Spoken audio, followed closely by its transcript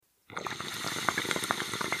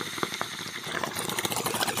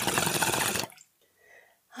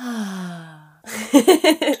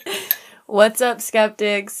What's up,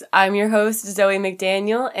 skeptics? I'm your host, Zoe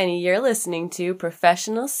McDaniel, and you're listening to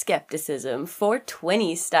Professional Skepticism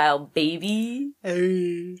 420 style, baby.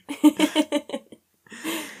 Hey.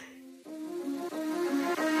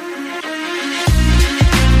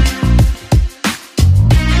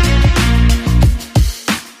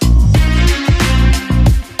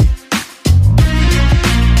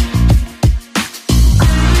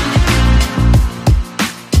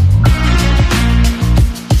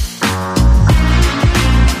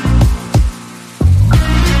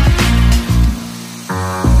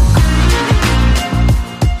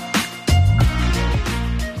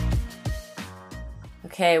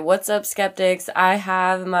 Okay, what's up, skeptics? I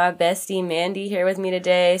have my bestie Mandy here with me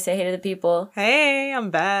today. Say hey to the people. Hey,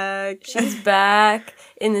 I'm back. She's back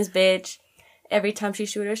in this bitch. Every time she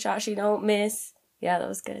shoot her shot, she don't miss. Yeah, that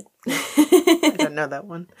was good. I don't know that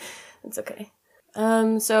one. It's okay.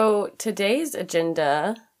 So today's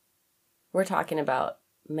agenda, we're talking about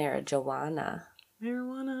marijuana.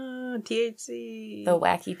 Marijuana, THC. The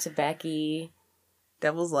wacky tobacco.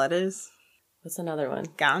 Devil's lettuce. What's another one?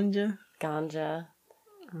 Ganja. Ganja.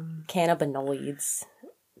 Cannabinoids.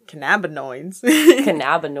 Cannabinoids.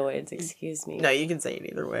 Cannabinoids, excuse me. No, you can say it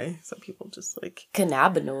either way. Some people just like...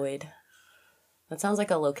 Cannabinoid. That sounds like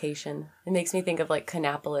a location. It makes me think of like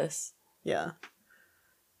Cannapolis. Yeah.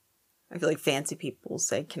 I feel like fancy people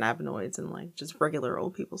say cannabinoids and like just regular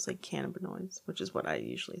old people say cannabinoids, which is what I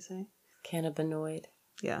usually say. Cannabinoid.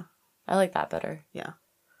 Yeah. I like that better. Yeah.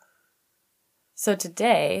 So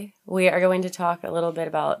today, we are going to talk a little bit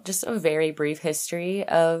about just a very brief history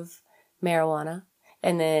of marijuana,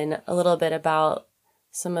 and then a little bit about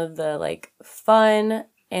some of the like fun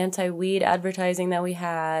anti-weed advertising that we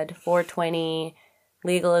had, 420,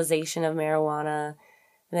 legalization of marijuana,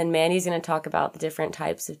 and then Mandy's going to talk about the different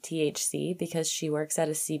types of THC because she works at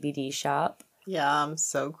a CBD shop. Yeah, I'm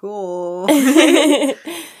so cool.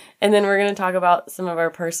 And then we're going to talk about some of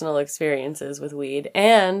our personal experiences with weed.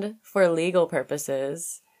 And for legal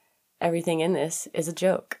purposes, everything in this is a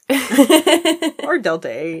joke. Or Delta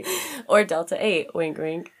 8. Or Delta 8. Wink,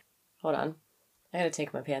 wink. Hold on. I got to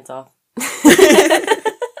take my pants off.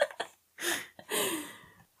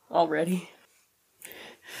 Already.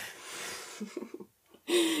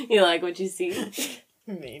 You like what you see?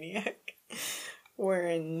 Maniac.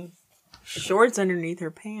 Wearing shorts underneath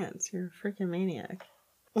her pants. You're a freaking maniac.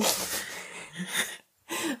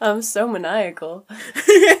 I'm so maniacal.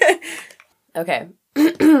 Okay.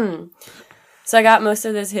 So I got most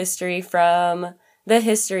of this history from the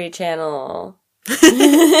History Channel.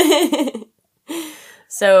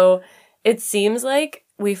 So it seems like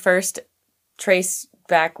we first trace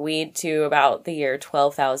back weed to about the year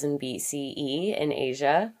 12,000 BCE in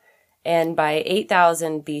Asia. And by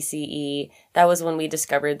 8,000 BCE, that was when we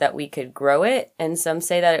discovered that we could grow it. And some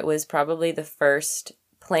say that it was probably the first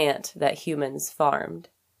plant that humans farmed,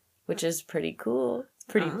 which is pretty cool. It's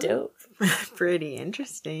pretty dope. Pretty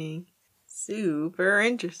interesting. Super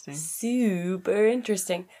interesting. Super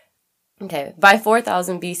interesting. Okay, by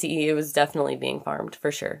 4,000 BCE, it was definitely being farmed,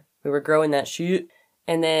 for sure. We were growing that shit.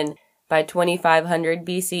 And then by 2,500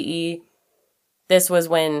 BCE, this was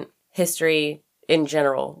when history in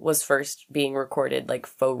general was first being recorded, like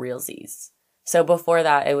faux realsies. So before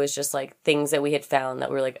that, it was just like things that we had found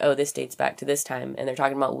that were like, oh, this dates back to this time, and they're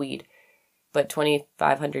talking about weed. But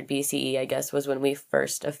 2,500 BCE, I guess, was when we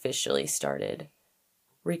first officially started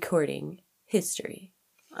recording history.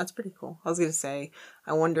 That's pretty cool. I was going to say,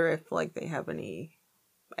 I wonder if like they have any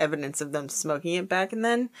evidence of them smoking it back and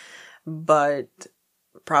then, but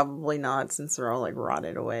probably not since they're all like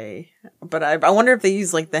rotted away. But I wonder if they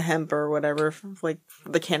use like the hemp or whatever, like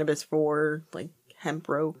the cannabis for like hemp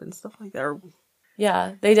rope and stuff like that. Or...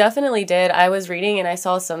 Yeah, they definitely did. I was reading and I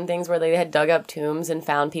saw some things where they had dug up tombs and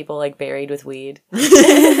found people like buried with weed.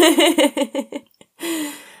 I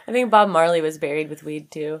think Bob Marley was buried with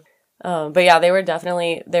weed too. But yeah, there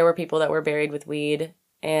were people that were buried with weed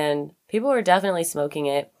and people were definitely smoking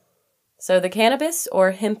it. So the cannabis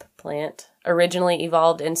or hemp plant originally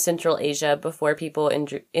evolved in Central Asia before people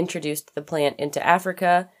introduced the plant into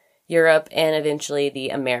Africa, Europe, and eventually the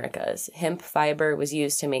Americas. Hemp fiber was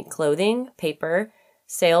used to make clothing, paper,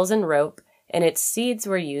 sails, and rope, and its seeds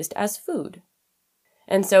were used as food.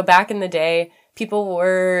 And so back in the day, people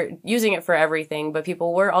were using it for everything, but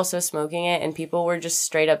people were also smoking it, and people were just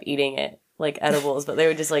straight up eating it, like edibles, but they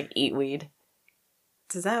would just like eat weed.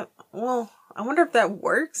 I wonder if that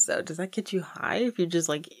works though. Does that get you high if you just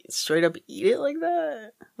like straight up eat it like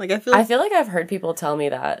that? Like I feel like I've heard people tell me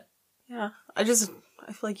that. Yeah. I feel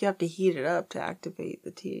like you have to heat it up to activate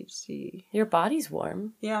the THC. Your body's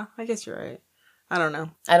warm. Yeah, I guess you're right. I don't know.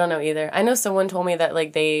 I don't know either. I know someone told me that,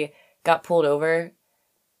 like, they got pulled over.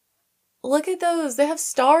 Look at those. They have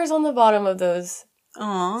stars on the bottom of those.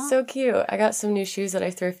 Aww. So cute. I got some new shoes that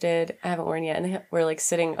I thrifted. I haven't worn yet. And we're, like,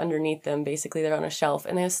 sitting underneath them. Basically, they're on a shelf.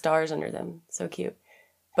 And they have stars under them. So cute.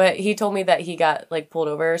 But he told me that he got, like, pulled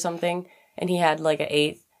over or something. And he had, like, an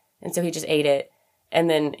 8th. And so he just ate it. And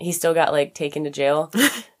then he still got, like, taken to jail.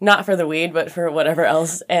 Not for the weed, but for whatever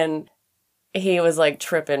else. And he was, like,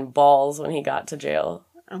 tripping balls when he got to jail.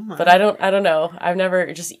 Oh my. But I don't know. I've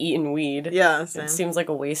never just eaten weed. Yeah, same. It seems like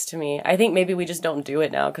a waste to me. I think maybe we just don't do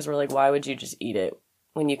it now because we're like, why would you just eat it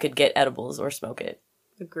when you could get edibles or smoke it?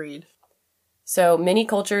 Agreed. So many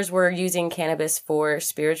cultures were using cannabis for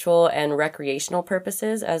spiritual and recreational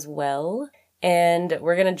purposes as well. And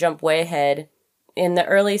we're going to jump way ahead. In the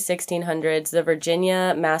early 1600s, the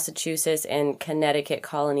Virginia, Massachusetts, and Connecticut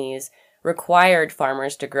colonies required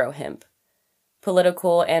farmers to grow hemp.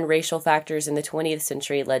 Political and racial factors in the 20th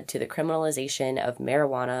century led to the criminalization of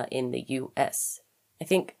marijuana in the U.S. I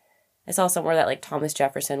think I saw somewhere that, like, Thomas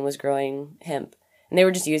Jefferson was growing hemp, and they were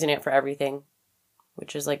just using it for everything,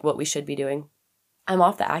 which is, like, what we should be doing. I'm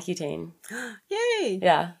off the Accutane. Yay!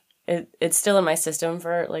 Yeah. It's still in my system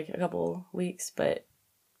for, like, a couple weeks, but...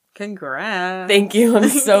 Congrats! Thank you. I'm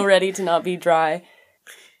so ready to not be dry.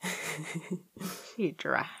 You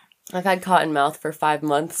dry. I've had cotton mouth for 5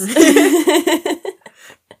 months.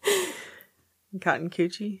 Cotton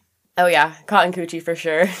coochie? Oh yeah, cotton coochie for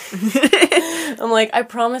sure. I'm like, I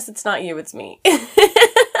promise it's not you, it's me.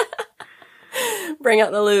 Bring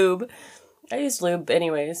out the lube. I used lube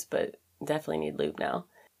anyways, but definitely need lube now.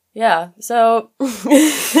 Yeah, so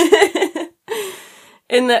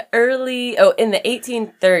in the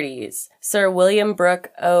 1830s, Sir William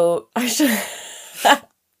Brooke I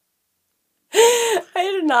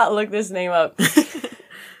did not look this name up.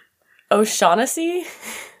 O'Shaughnessy?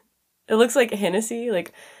 It looks like Hennessy,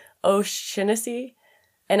 like O'Shaughnessy.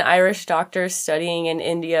 An Irish doctor studying in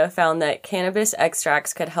India found that cannabis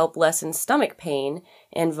extracts could help lessen stomach pain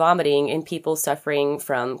and vomiting in people suffering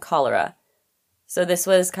from cholera. So this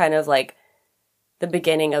was kind of like the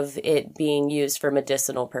beginning of it being used for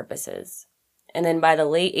medicinal purposes. And then by the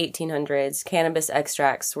late 1800s, cannabis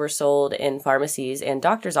extracts were sold in pharmacies and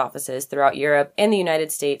doctors' offices throughout Europe and the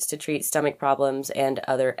United States to treat stomach problems and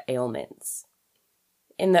other ailments.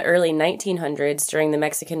 In the early 1900s, during the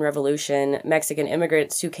Mexican Revolution, Mexican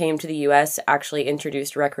immigrants who came to the U.S. actually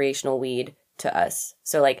introduced recreational weed to us.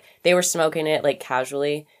 So, like, they were smoking it, like,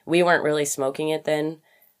 casually. We weren't really smoking it then.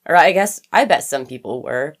 Or I bet some people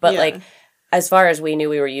were. But, like, as far as we knew,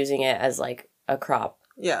 we were using it as, like, a crop.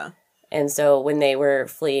 Yeah. And so when they were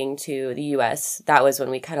fleeing to the U.S., that was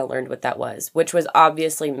when we kind of learned what that was, which was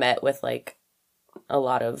obviously met with, like, a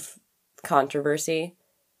lot of controversy.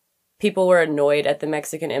 People were annoyed at the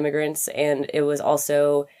Mexican immigrants, and it was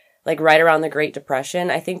also, like, right around the Great Depression.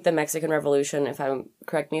 I think the Mexican Revolution,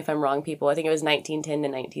 correct me if I'm wrong, people, I think it was 1910 to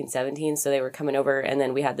 1917, so they were coming over, and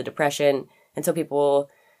then we had the Depression, and so people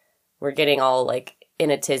were getting all, like, in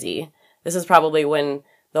a tizzy. This is probably when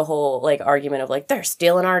the whole, like, argument of, like, they're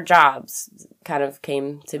stealing our jobs kind of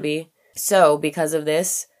came to be. So, because of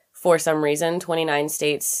this, for some reason, 29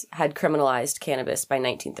 states had criminalized cannabis by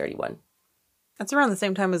 1931. That's around the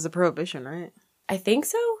same time as the Prohibition, right? I think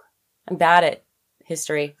so. I'm bad at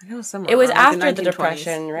history. I know somewhere. It was around, like, after the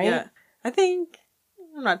Depression, right? Yeah. I think.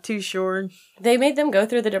 I'm not too sure. They made them go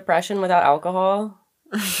through the Depression without alcohol.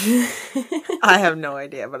 I have no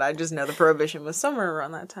idea, but I just know the Prohibition was somewhere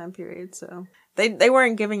around that time period, so... They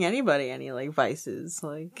weren't giving anybody any, like, vices,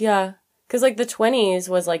 like... Yeah, because, like, the 20s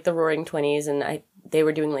was, like, the Roaring 20s, and they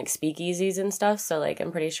were doing, like, speakeasies and stuff, so, like,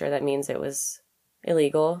 I'm pretty sure that means it was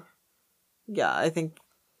illegal. Yeah, I think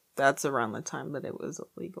that's around the time that it was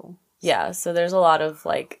illegal. Yeah, so there's a lot of,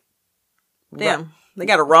 like... Damn, they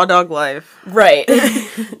got a raw dog life. Right.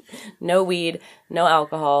 No weed, no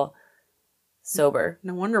alcohol, sober.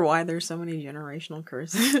 No wonder why there's so many generational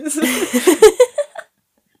curses.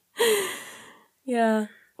 Yeah.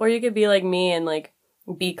 Or you could be like me and, like,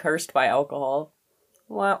 be cursed by alcohol.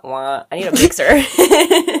 Wah, wah. I need a mixer.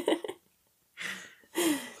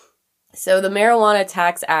 So the Marijuana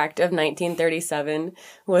Tax Act of 1937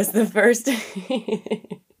 was the first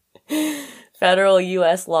federal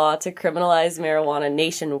U.S. law to criminalize marijuana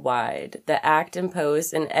nationwide. The act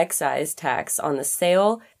imposed an excise tax on the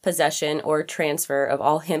sale, possession, or transfer of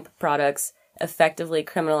all hemp products, effectively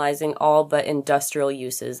criminalizing all but industrial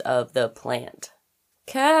uses of the plant.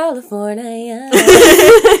 California.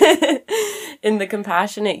 In the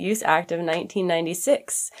Compassionate Use Act of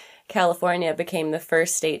 1996, California became the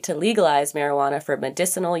first state to legalize marijuana for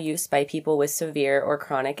medicinal use by people with severe or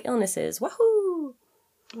chronic illnesses. Wahoo!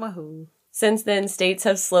 Wahoo. Since then, states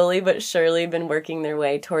have slowly but surely been working their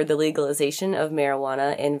way toward the legalization of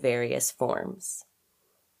marijuana in various forms.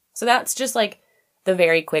 So that's just like the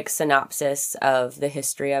very quick synopsis of the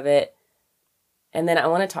history of it. And then I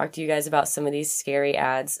want to talk to you guys about some of these scary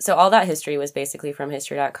ads. So all that history was basically from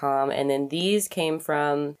history.com. And then these came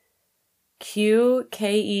from qked.org,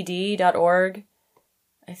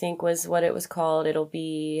 I think was what it was called. It'll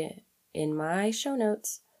be in my show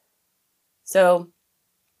notes. So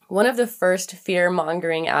one of the first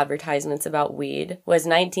fear-mongering advertisements about weed was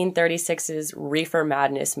 1936's Reefer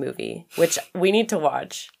Madness movie, which we need to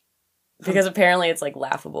watch because apparently it's like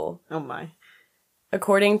laughable. Oh my.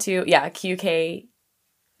 According to, kqed.org,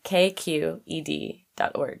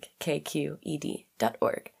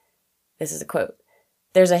 kqed.org. This is a quote.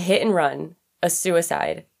 There's a hit and run, a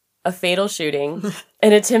suicide, a fatal shooting,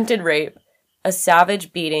 an attempted rape, a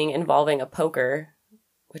savage beating involving a poker,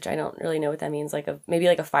 which I don't really know what that means, maybe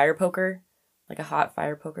like a fire poker, like a hot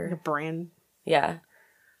fire poker. Like a brand. Yeah.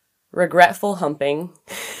 Regretful humping.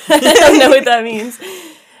 I don't know what that means.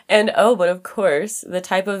 And but of course, the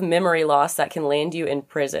type of memory loss that can land you in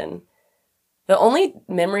prison. The only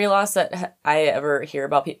memory loss that I ever hear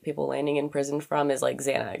about people landing in prison from is like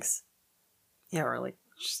Xanax. Yeah, or like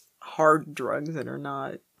just hard drugs that are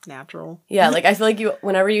not natural. Yeah, like I feel like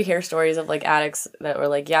whenever you hear stories of like addicts that were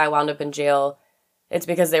like, yeah, I wound up in jail, it's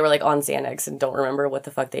because they were like on Xanax and don't remember what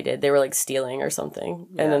the fuck they did. They were like stealing or something.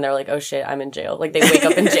 Yeah. And then they're like, oh shit, I'm in jail. Like they wake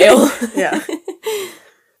up in jail. Yeah.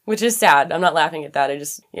 Which is sad. I'm not laughing at that. I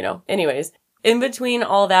just, anyways. In between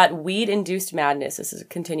all that weed-induced madness, this is a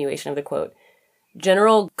continuation of the quote,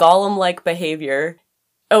 general Gollum-like behavior.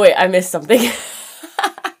 Oh wait, I missed something.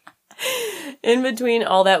 In between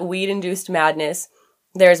all that weed-induced madness,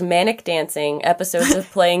 there's manic dancing, episodes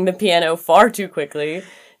of playing the piano far too quickly,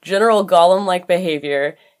 general Gollum-like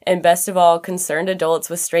behavior, and best of all, concerned adults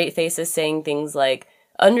with straight faces saying things like,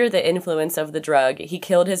 under the influence of the drug, he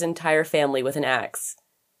killed his entire family with an axe.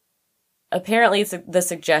 Apparently, it's the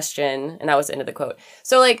suggestion, and that was the end of the quote.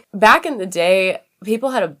 So, like, back in the day,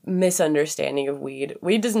 people had a misunderstanding of weed.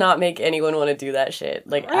 Weed does not make anyone want to do that shit,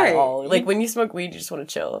 like, at all. Like, when you smoke weed, you just want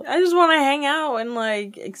to chill. I just want to hang out and,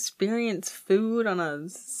 like, experience food on a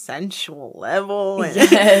sensual level. And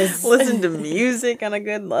yes. Listen to music on a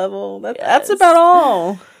good level. That's about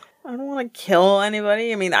all. I don't want to kill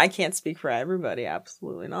anybody. I mean, I can't speak for everybody.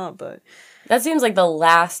 Absolutely not, but... That seems like the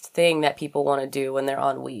last thing that people want to do when they're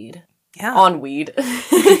on weed. Yeah. On weed.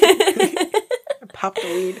 Pop the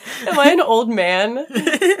weed. Am I an old man?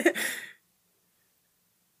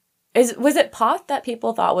 Was it pot that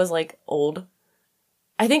people thought was, like, old?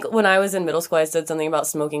 I think when I was in middle school, I said something about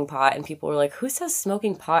smoking pot, and people were like, who says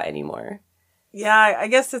smoking pot anymore? Yeah, I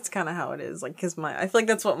guess that's kind of how it is. Like, because I feel like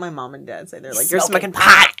that's what my mom and dad say. They're like, you're smoking smoking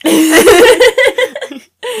pot!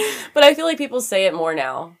 But I feel like people say it more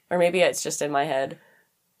now. Or maybe it's just in my head.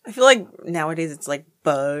 I feel like nowadays it's like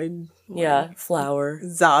bud. Yeah, flower.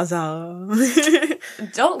 Zaza.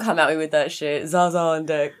 Don't come at me with that shit. Zaza on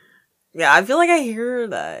deck. Yeah, I feel like I hear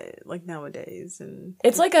that, like, nowadays. And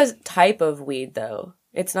it's like a type of weed, though.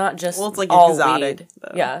 It's not just it's like all exotic, weed.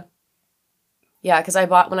 though. Yeah. Yeah, because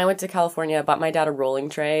when I went to California, I bought my dad a rolling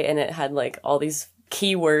tray, and it had, like, all these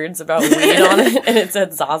keywords about weed on it, and it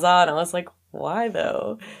said Zaza, and I was like, why,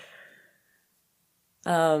 though?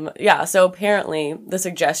 Yeah, so apparently the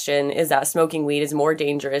suggestion is that smoking weed is more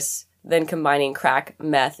dangerous than combining crack,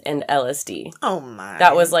 meth, and LSD. Oh my.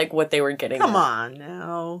 That was like what they were getting Come at. on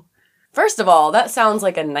now. First of all, that sounds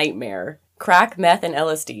like a nightmare. Crack, meth, and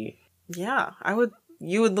LSD. Yeah,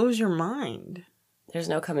 you would lose your mind. There's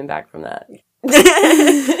no coming back from that.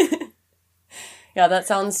 Yeah, that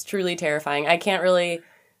sounds truly terrifying. I can't really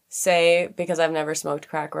say because I've never smoked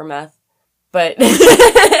crack or meth, but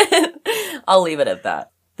I'll leave it at that.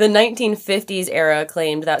 The 1950s era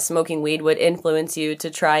claimed that smoking weed would influence you to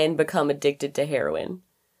try and become addicted to heroin.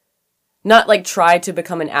 Not like try to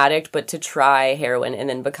become an addict, but to try heroin and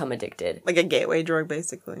then become addicted. Like a gateway drug,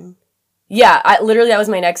 basically. Yeah, literally that was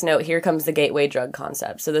my next note. Here comes the gateway drug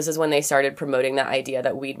concept. So this is when they started promoting that idea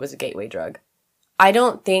that weed was a gateway drug. I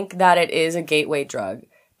don't think that it is a gateway drug,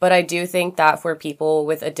 but I do think that for people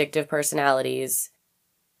with addictive personalities,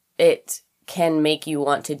 it can make you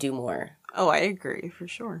want to do more. Oh, I agree, for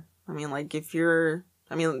sure. I mean, like, basically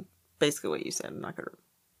what you said. I'm not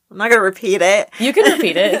gonna repeat it. You can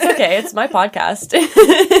repeat it. It's okay. It's my podcast.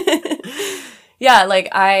 Yeah, like,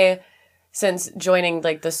 since joining,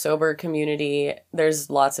 like, the sober community, there's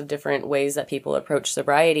lots of different ways that people approach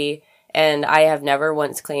sobriety, and I have never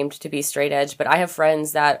once claimed to be straight edge, but I have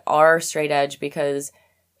friends that are straight edge because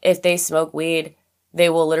if they smoke weed, they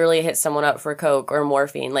will literally hit someone up for coke or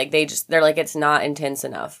morphine. Like, they're like, it's not intense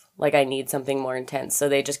enough. Like, I need something more intense. So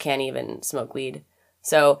they just can't even smoke weed.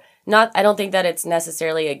 So I don't think that it's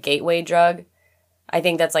necessarily a gateway drug. I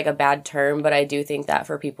think that's like a bad term, but I do think that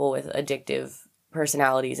for people with addictive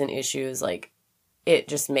personalities and issues, like, it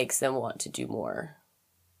just makes them want to do more.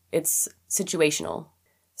 It's situational.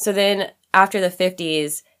 So then after the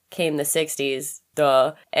 50s came the 60s,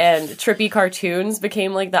 and trippy cartoons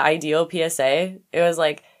became like the ideal PSA. It was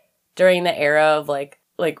like during the era of like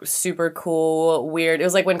super cool, weird. It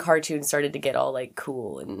was like when cartoons started to get all like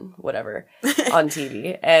cool and whatever on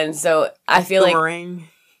TV. And so I feel Boomerang.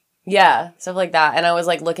 Yeah, stuff like that. And I was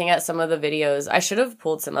like looking at some of the videos. I should have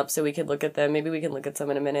pulled some up so we could look at them. Maybe we can look at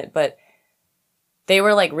some in a minute, but they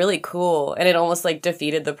were like really cool, and it almost like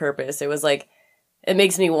defeated the purpose. It was like, it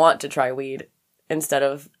makes me want to try weed instead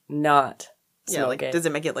of not smoke it. Does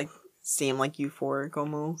it make it like seem like euphoric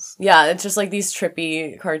almost? Yeah, it's just like these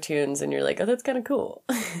trippy cartoons, and you're like, oh, that's kind of cool.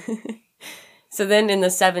 So then in the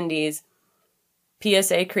 70s,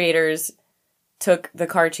 PSA creators took the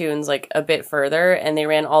cartoons like a bit further, and they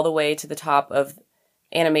ran all the way to the top of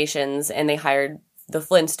animations, and they hired the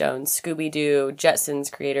Flintstones, Scooby-Doo,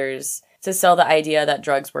 Jetsons creators to sell the idea that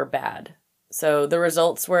drugs were bad. So the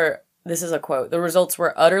results were, this is a quote, "The results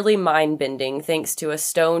were utterly mind-bending thanks to a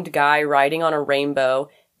stoned guy riding on a rainbow,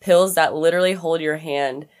 pills that literally hold your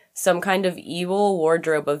hand, some kind of evil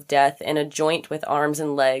wardrobe of death, and a joint with arms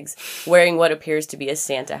and legs, wearing what appears to be a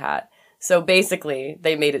Santa hat." So basically,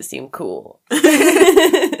 they made it seem cool.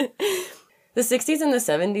 The 60s and the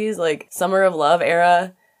 70s, like Summer of Love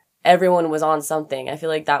era, everyone was on something. I feel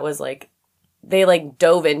like that was like, they like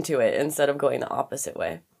dove into it instead of going the opposite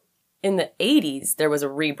way. In the 80s, there was a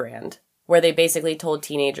rebrand where they basically told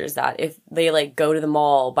teenagers that if they like go to the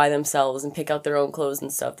mall by themselves and pick out their own clothes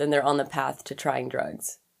and stuff, then they're on the path to trying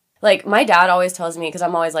drugs. Like, my dad always tells me, because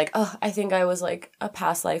I'm always like, oh, I think I was like a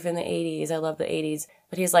past life in the 80s. I love the 80s.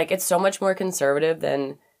 But he's like, it's so much more conservative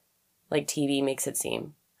than like TV makes it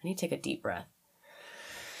seem. I need to take a deep breath.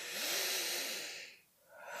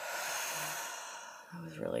 That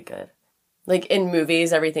was really good. Like, in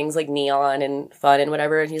movies, everything's like neon and fun and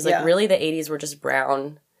whatever. And he's like, really, the 80s were just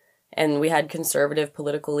brown. And we had conservative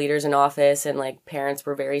political leaders in office, and like parents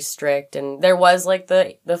were very strict. And there was like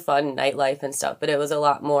the fun nightlife and stuff, but it was a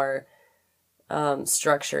lot more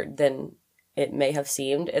structured than it may have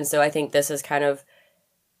seemed. And so I think this is kind of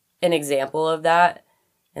an example of that.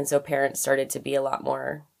 And so parents started to be a lot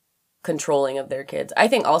more controlling of their kids. I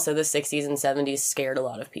think also the 60s and 70s scared a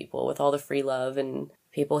lot of people with all the free love and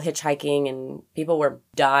people hitchhiking, and people were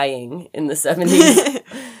dying in the 70s.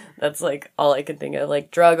 That's like all I could think of.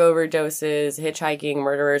 Like drug overdoses, hitchhiking,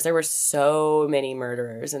 murderers. There were so many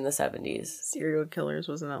murderers in the 70s. Serial killers,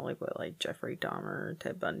 wasn't that like what, like Jeffrey Dahmer,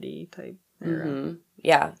 Ted Bundy type era? Mm-hmm.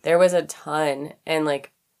 Yeah, there was a ton. And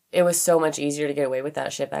like, it was so much easier to get away with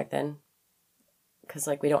that shit back then. Because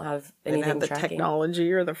like, we don't have anything tracking. They didn't have the tracking.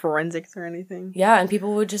 Technology or the forensics or anything. Yeah, and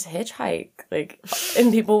people would just hitchhike. Like,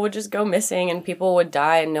 and people would just go missing, and people would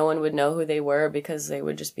die, and no one would know who they were because they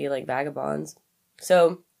would just be like vagabonds.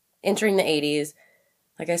 So, entering the 80s,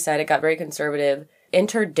 like I said, it got very conservative.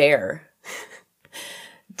 Enter DARE.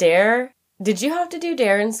 DARE? Did you have to do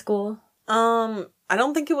DARE in school? I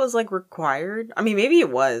don't think it was like required. I mean, maybe it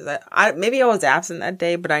was. Maybe I was absent that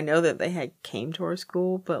day, but I know that they had came to our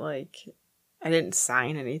school, but like, I didn't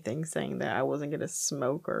sign anything saying that I wasn't going to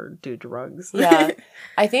smoke or do drugs. Yeah.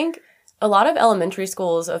 I think a lot of elementary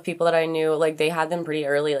schools of people that I knew, like, they had them pretty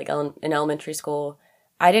early, like in elementary school.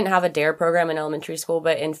 I didn't have a DARE program in elementary school,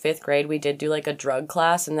 but in 5th grade, we did do like a drug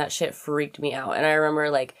class, and that shit freaked me out. And I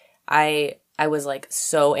remember like, I was like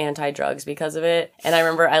so anti-drugs because of it. And I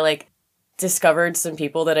remember I like discovered some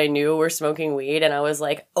people that I knew were smoking weed, and I was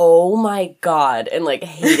like, oh my God, and like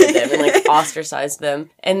hated them and like ostracized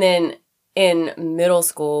them. And then in middle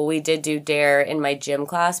school, we did do DARE in my gym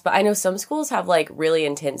class, but I know some schools have like really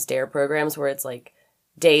intense DARE programs where it's like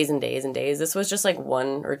days and days and days. This was just like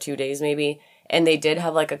 1 or 2 days maybe. And they did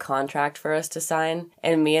have like a contract for us to sign.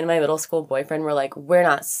 And me and my middle school boyfriend were like, we're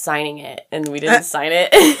not signing it. And we didn't sign it.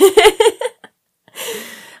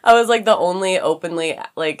 I was like the only openly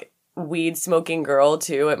like weed smoking girl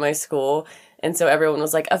too at my school. And so everyone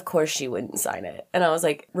was like, of course she wouldn't sign it. And I was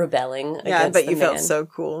like rebelling against the man. Yeah, but you felt so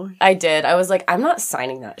cool. I did. I was like, I'm not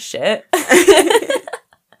signing that shit.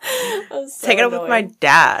 So take it up with my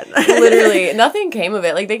dad. Literally, nothing came of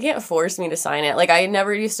it. Like, they can't force me to sign it. Like, I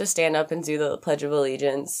never used to stand up and do the Pledge of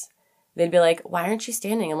Allegiance. They'd be like, why aren't you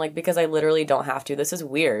standing? I'm like, because I literally don't have to. This is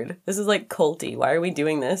weird. This is, like, culty. Why are we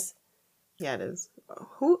doing this? Yeah, it is.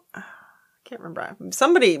 I can't remember.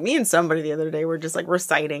 Me and somebody the other day were just like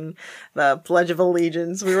reciting the Pledge of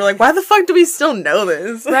Allegiance. We were like, why the fuck do we still know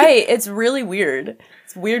this? Right. It's really weird.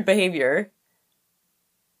 It's weird behavior.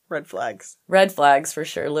 Red flags. Red flags for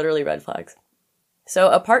sure. Literally red flags. So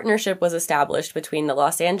a partnership was established between the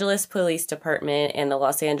Los Angeles Police Department and the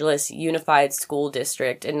Los Angeles Unified School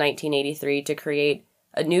District in 1983 to create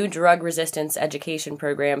a new drug resistance education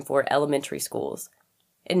program for elementary schools.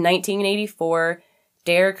 In 1984,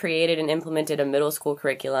 DARE created and implemented a middle school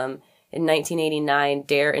curriculum. In 1989,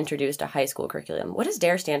 DARE introduced a high school curriculum. What does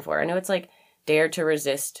DARE stand for? I know it's like Dare to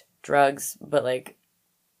Resist Drugs, but like,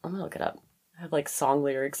 I'm gonna look it up. I have like song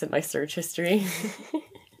lyrics in my search history.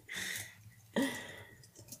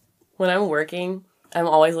 When I'm working, I'm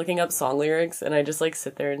always looking up song lyrics and I just like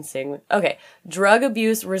sit there and sing. Okay, drug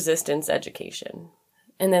abuse resistance education.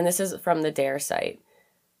 And then this is from the DARE site.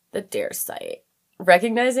 The DARE site.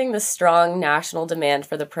 Recognizing the strong national demand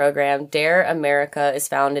for the program, DARE America is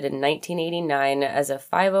founded in 1989 as a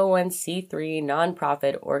 501c3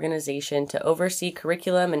 nonprofit organization to oversee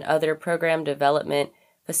curriculum and other program development,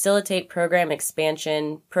 facilitate program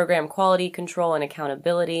expansion, program quality control and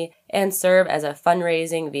accountability, and serve as a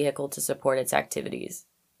fundraising vehicle to support its activities.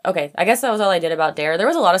 Okay, I guess that was all I did about DARE. There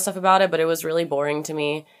was a lot of stuff about it, but it was really boring to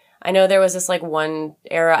me. I know there was this like one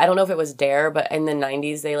era, I don't know if it was DARE, but in the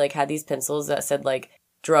 90s they like had these pencils that said like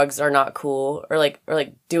drugs are not cool or like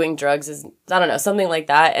doing drugs is, I don't know, something like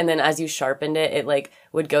that. And then as you sharpened it, it like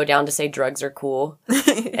would go down to say drugs are cool.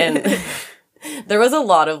 And there was a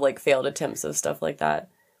lot of like failed attempts of stuff like that.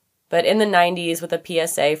 But in the 90s with a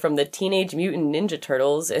PSA from the Teenage Mutant Ninja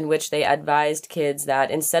Turtles in which they advised kids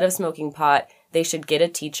that instead of smoking pot, they should get a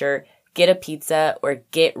teacher, get a pizza, or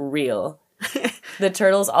get real. The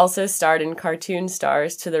Turtles also starred in Cartoon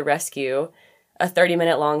Stars to the Rescue, a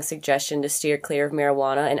 30-minute-long suggestion to steer clear of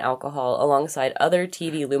marijuana and alcohol alongside other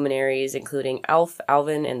TV luminaries including Alf,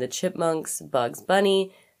 Alvin and the Chipmunks, Bugs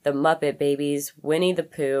Bunny, the Muppet Babies, Winnie the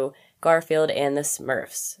Pooh, Garfield, and the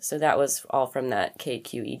Smurfs. So that was all from that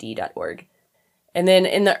kqed.org. And then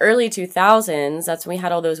in the early 2000s, that's when we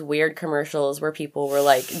had all those weird commercials where people were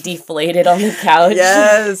like deflated on the couch.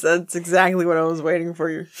 Yes, that's exactly what I was waiting for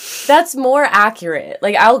you. That's more accurate.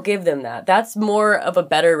 Like, I'll give them that. That's more of a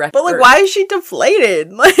better record. But like, why is she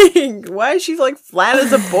deflated? Like, why is she like flat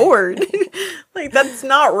as a board? Like, that's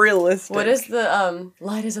not realistic. What is the,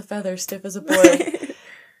 light as a feather, stiff as a board?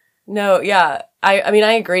 No, yeah. I mean,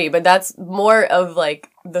 I agree, but that's more of, like,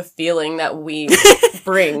 the feeling that weed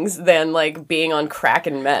brings than, like, being on crack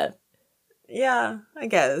and meth. Yeah, I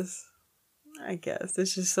guess.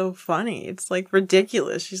 It's just so funny. It's, like,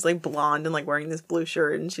 ridiculous. She's, like, blonde and, like, wearing this blue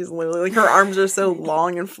shirt, and she's literally, like, her arms are so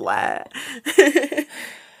long and flat.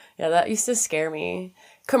 Yeah, that used to scare me.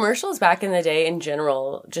 Commercials back in the day, in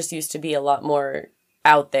general, just used to be a lot more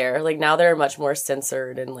out there. Like, now they're much more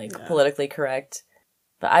censored and, like, politically correct.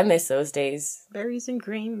 But I miss those days. Berries and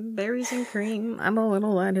cream, berries and cream. I'm a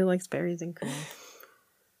little lad who likes berries and cream.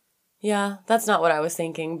 Yeah, that's not what I was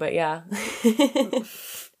thinking, but yeah.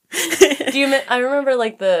 I remember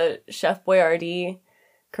like the Chef Boyardee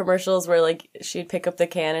commercials where like she'd pick up the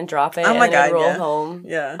can and drop it and then roll home.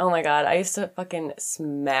 Yeah. Oh my god, I used to fucking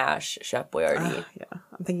smash Chef Boyardee. Yeah.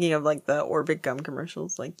 I'm thinking of like the Orbit gum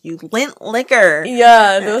commercials, like you lint liquor.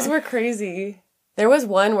 Yeah, those were crazy. There was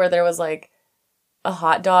one where there was like a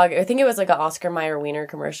hot dog. I think it was like an Oscar Mayer Wiener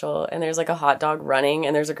commercial, and there's like a hot dog running,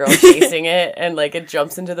 and there's a girl chasing it, and like it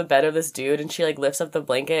jumps into the bed of this dude, and she like lifts up the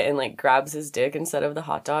blanket and like grabs his dick instead of the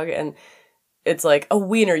hot dog, and it's like a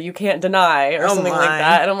wiener you can't deny or something like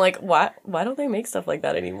that. And I'm like, why don't they make stuff like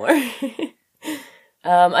that anymore?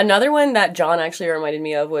 Another one that John actually reminded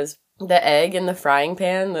me of was the egg in the frying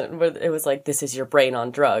pan. It was like, this is your brain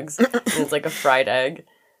on drugs, and it's like a fried egg.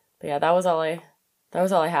 But yeah, that was all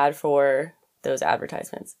I had for those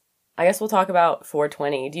advertisements. I guess we'll talk about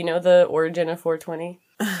 420. Do you know the origin of 420?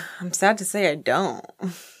 I'm sad to say I don't.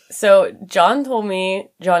 So John told me,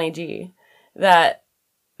 Johnny G, that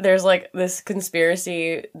there's like this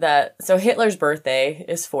conspiracy so Hitler's birthday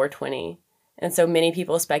is 420. And so many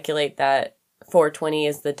people speculate that 420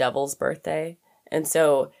 is the devil's birthday. And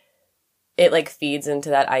so it like feeds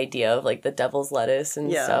into that idea of like the devil's lettuce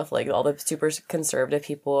and stuff. Like all the super conservative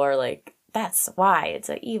people are like, that's why it's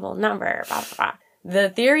an evil number, blah, blah, blah. The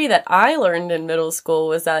theory that I learned in middle school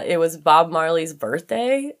was that it was Bob Marley's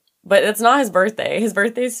birthday, but it's not his birthday. His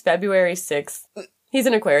birthday is February 6th. He's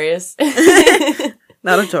an Aquarius.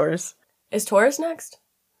 Not a Taurus. Is Taurus next?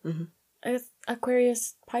 Mm-hmm. It's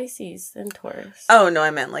Aquarius, Pisces, and Taurus. Oh, no,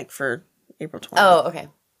 I meant like for April 20th. Oh, okay.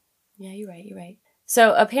 Yeah, you're right.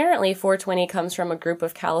 So apparently 420 comes from a group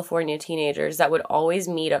of California teenagers that would always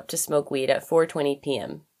meet up to smoke weed at 4:20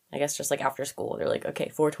 p.m. I guess just like after school, they're like, okay,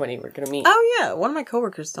 420, we're going to meet. Oh, yeah. One of my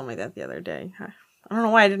coworkers told me that the other day. I don't know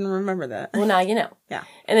why I didn't remember that. Well, now you know. Yeah.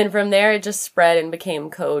 And then from there, it just spread and became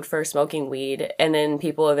code for smoking weed. And then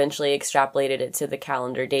people eventually extrapolated it to the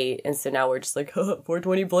calendar date. And so now we're just like,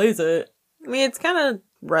 420 blaze it. I mean, it's kind of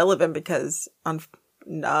relevant because on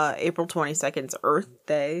April 22nd is Earth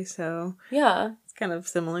Day, so yeah, it's kind of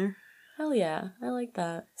similar. Hell yeah, I like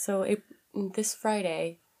that. So this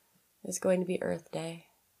Friday is going to be Earth Day.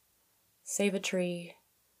 Save a tree.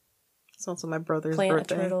 It's also my brother's plant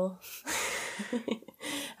birthday. Plant a turtle.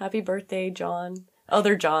 Happy birthday, John.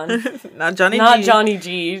 Other John. Not Johnny Not G. Johnny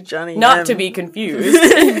G. Johnny Not M. to be confused.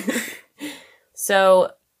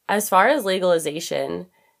 So, as far as legalization,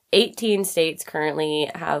 18 states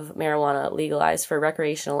currently have marijuana legalized for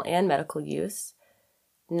recreational and medical use.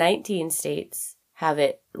 19 states have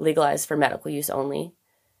it legalized for medical use only.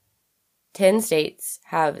 10 states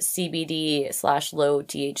have CBD/low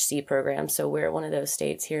THC programs, so we're one of those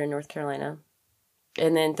states here in North Carolina.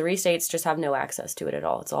 And then 3 states just have no access to it at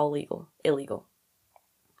all. It's all illegal.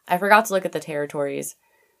 I forgot to look at the territories,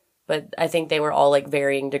 but I think they were all like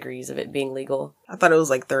varying degrees of it being legal. I thought it was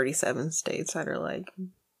like 37 states that are like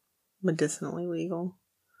medicinally legal.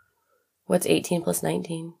 What's 18 plus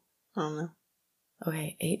 19? I don't know.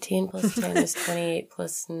 Okay, 18 plus 10 is 28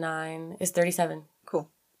 plus 9 is 37. Cool.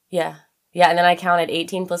 Yeah. Yeah, and then I counted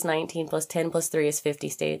 18 plus 19 plus 10 plus 3 is 50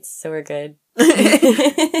 states, so we're good. Because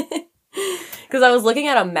I was looking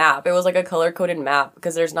at a map. It was like a color-coded map,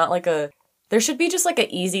 because there's not like there should be just like an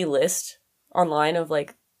easy list online of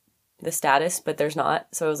like the status, but there's not.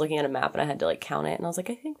 So I was looking at a map and I had to like count it, and I was like,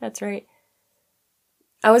 I think that's right.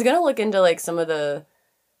 I was going to look into like some of the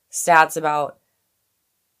stats about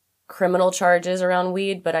criminal charges around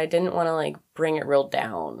weed, but I didn't want to like bring it real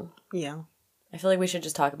down. Yeah. I feel like we should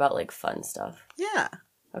just talk about like fun stuff. Yeah.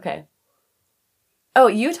 Okay. Oh,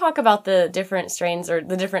 you talk about the different strains or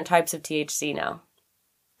the different types of THC now.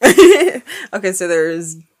 Okay, so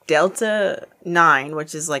there's Delta 9,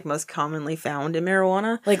 which is like most commonly found in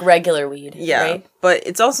marijuana. Like regular weed, yeah, right? But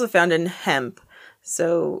it's also found in hemp.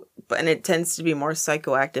 So, and it tends to be more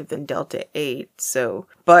psychoactive than Delta 8. So,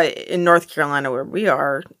 but in North Carolina where we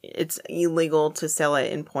are, it's illegal to sell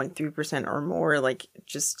it in 0.3% or more, like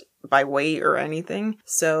just by weight or anything.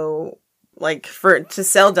 So, like to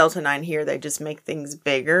sell Delta 9 here, they just make things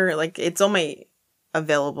bigger. Like it's only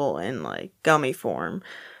available in like gummy form.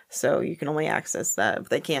 So you can only access that.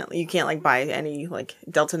 But you can't like buy any like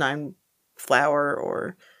Delta 9 flour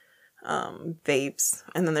or vapes.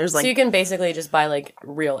 And then there's like, so you can basically just buy like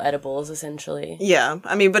real edibles essentially. Yeah,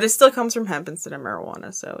 I mean, but it still comes from hemp instead of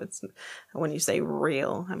marijuana. So it's, when you say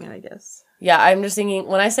real, I mean, I guess. Yeah, I'm just thinking,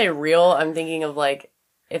 when I say real, I'm thinking of like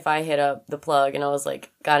if I hit up the plug and I was like,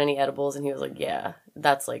 got any edibles? And he was like, yeah,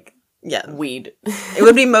 that's like weed. It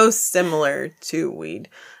would be most similar to weed.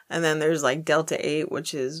 And then there's like Delta 8,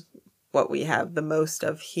 which is what we have the most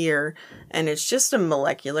of here. And it's just a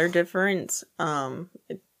molecular difference.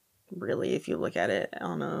 Really, if you look at it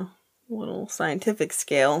on a little scientific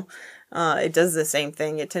scale, it does the same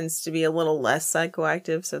thing. It tends to be a little less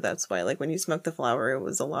psychoactive, so that's why like when you smoke the flower, it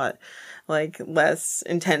was a lot like less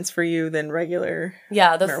intense for you than regular.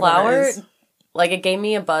 Yeah, the flower is. Like it gave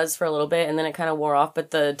me a buzz for a little bit and then it kind of wore off,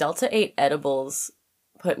 but the Delta 8 edibles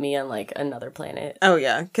put me on like another planet. Oh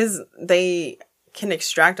yeah, because they can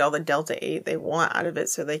extract all the Delta 8 they want out of it,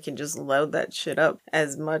 so they can just load that shit up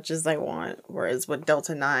as much as they want. Whereas with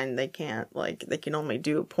Delta 9, they can't. Like, they can only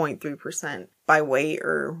do 0.3% by weight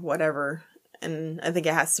or whatever. And I think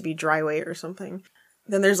it has to be dry weight or something.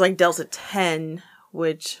 Then there's like Delta 10,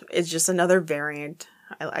 which is just another variant.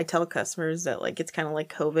 I tell customers that like it's kind of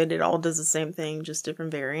like COVID. It all does the same thing, just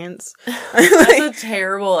different variants. That's a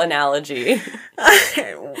terrible analogy.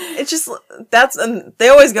 It's just, and they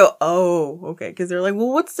always go, oh, okay, because they're like,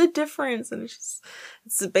 well, what's the difference? And it's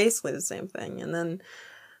basically the same thing. And then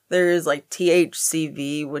there's like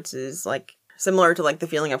THCV, which is like similar to like the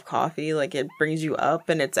feeling of coffee. Like it brings you up,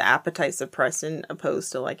 and it's an appetite suppressant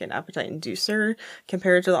opposed to like an appetite inducer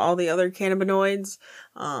compared to all the other cannabinoids.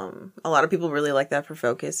 A lot of people really like that for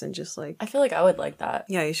focus and just like, I feel like I would like that.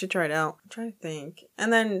 yeah, you should try it out. I'm trying to think.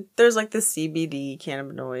 And then there's like the CBD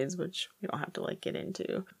cannabinoids, which we don't have to like get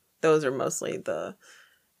into. Those are mostly the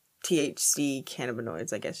THC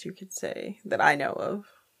cannabinoids, I guess you could say, that I know of.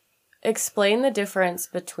 Explain the difference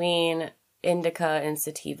between indica and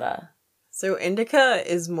sativa. So indica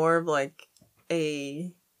is more of like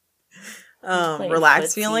a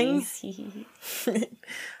relaxed feeling.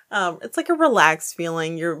 It's like a relaxed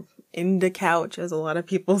feeling. You're in the couch, as a lot of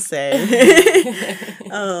people say.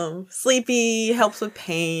 Sleepy, helps with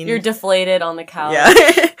pain. You're deflated on the couch.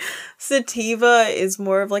 Yeah. sativa is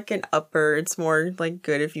more of like an upper. It's more like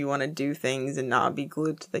good if you want to do things and not be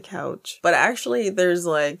glued to the couch. But actually there's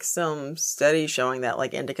like some studies showing that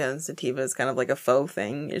like indica and sativa is kind of like a faux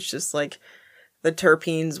thing. It's just like the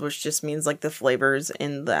terpenes, which just means like the flavors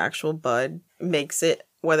in the actual bud, makes it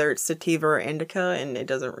whether it's sativa or indica, and it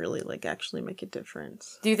doesn't really like actually make a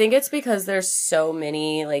difference. Do you think it's because there's so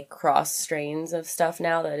many like cross strains of stuff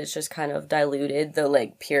now that it's just kind of diluted the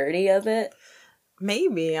like purity of it?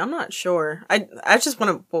 Maybe. I'm not sure. I just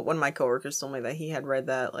one of my coworkers told me that he had read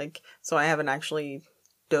that, like, so I haven't actually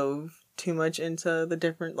dove too much into the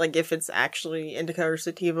different, like, if it's actually indica or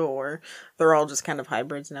sativa, or they're all just kind of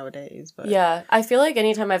hybrids nowadays. But yeah, I feel like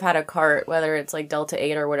anytime I've had a cart, whether it's like Delta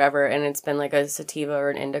 8 or whatever, and it's been like a sativa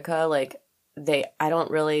or an indica, like I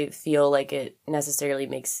don't really feel like it necessarily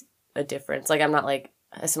makes a difference. Like I'm not like,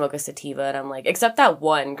 I smoke a sativa and I'm like, except that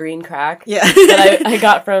one green crack that I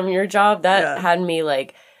got from your job, that had me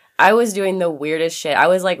like, I was doing the weirdest shit. I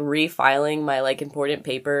was like refiling my like important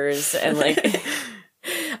papers and like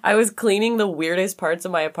I was cleaning the weirdest parts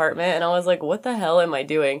of my apartment and I was like, what the hell am I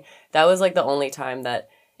doing? That was like the only time that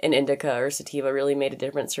an indica or sativa really made a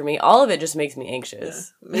difference for me. All of it just makes me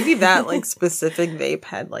anxious. Yeah. Maybe that like specific vape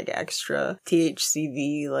had like extra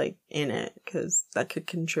THCV like in it, because that could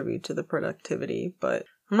contribute to the productivity, but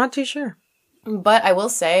I'm not too sure. But I will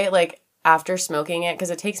say, like, after smoking it, because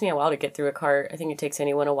it takes me a while to get through a cart. I think it takes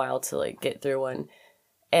anyone a while to like get through one.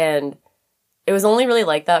 And it was only really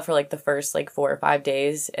like that for like the first like 4 or 5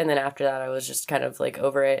 days. And then after that, I was just kind of like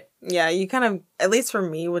over it. Yeah, you kind of, at least for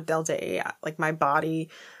me with Delta 8, like my body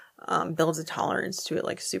builds a tolerance to it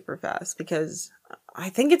like super fast, because I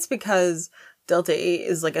think it's because Delta 8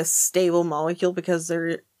 is like a stable molecule, because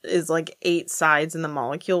there is like 8 sides in the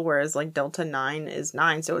molecule, whereas like Delta 9 is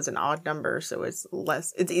 9, so it's an odd number, so it's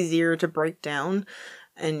easier to break down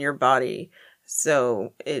in your body,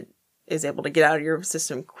 so it is able to get out of your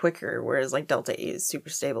system quicker, whereas like Delta 8 is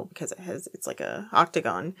super stable because it's like a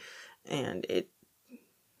octagon, and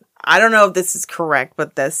I don't know if this is correct,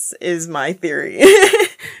 but this is my theory.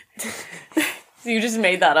 So you just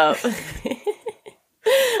made that up.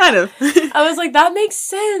 Kind of. I was like, that makes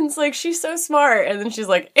sense. Like, she's so smart. And then she's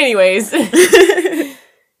like, anyways.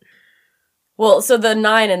 Well, so the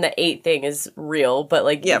 9 and the 8 thing is real, but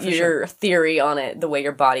like your theory on it, the way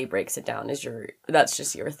your body breaks it down that's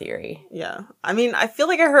just your theory. Yeah. I mean, I feel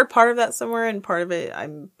like I heard part of that somewhere, and part of it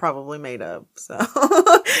I'm probably made up, so.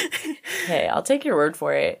 Hey, I'll take your word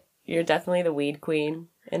for it. You're definitely the weed queen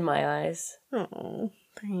in my eyes. Oh,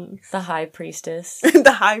 thanks. The high priestess.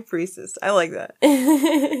 The high priestess. I like that.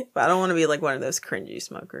 But I don't want to be like one of those cringy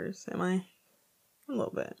smokers, am I? A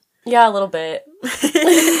little bit. Yeah, a little bit.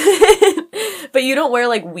 But you don't wear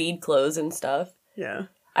like weed clothes and stuff. Yeah.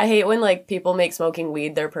 I hate when like people make smoking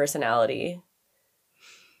weed their personality.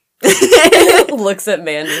 Looks at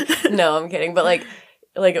Mandy. No, I'm kidding. But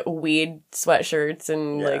like weed sweatshirts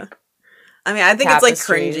and like, I mean, I think it's like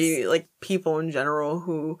cringy, like people in general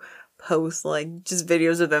who post like just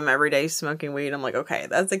videos of them every day smoking weed. I'm like, okay,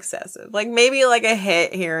 that's excessive. Like maybe like a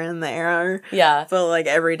hit here and there. Yeah. But like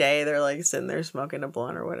every day they're like sitting there smoking a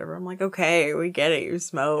blunt or whatever. I'm like, okay, we get it. You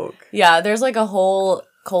smoke. Yeah. There's like a whole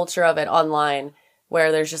culture of it online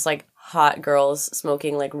where there's just like hot girls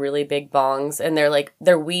smoking like really big bongs, and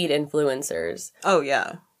they're weed influencers. Oh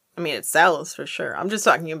yeah. I mean, it sells for sure. I'm just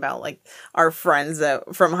talking about like our friends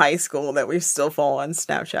that from high school that we still follow on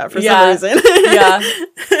Snapchat for some reason. Yeah.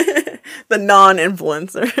 The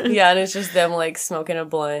non-influencer. Yeah, and it's just them like smoking a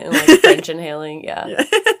blunt and like French inhaling. Yeah.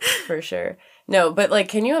 For sure. No, but like,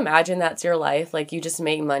 can you imagine that's your life? Like, you just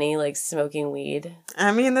make money like smoking weed.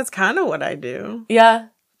 I mean, that's kind of what I do. Yeah.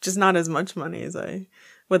 Just not as much money as I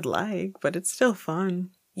would like, but it's still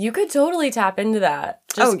fun. You could totally tap into that.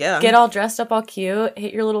 Just get all dressed up all cute,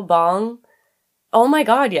 hit your little bong. Oh my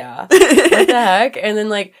god, yeah. What the heck? And then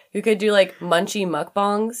like you could do like munchy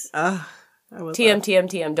mukbangs.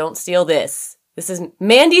 TM, don't steal this. This is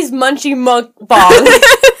Mandy's munchy mukbang.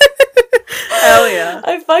 Hell yeah.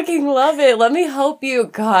 I fucking love it. Let me help you.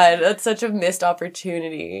 God, that's such a missed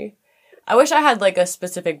opportunity. I wish I had like a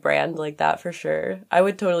specific brand like that for sure. I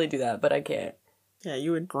would totally do that, but I can't. Yeah,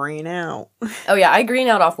 you would green out. Oh, yeah, I green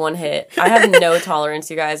out off one hit. I have no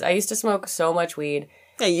tolerance, you guys. I used to smoke so much weed.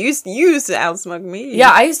 Yeah, you used to outsmoke me.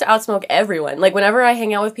 Yeah, I used to outsmoke everyone. Like, whenever I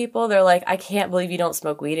hang out with people, they're like, I can't believe you don't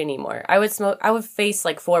smoke weed anymore. I would face,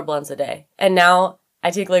 like, 4 blunts a day. And now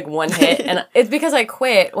I take, like, one hit. And it's because I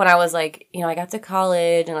quit when I was, like, I got to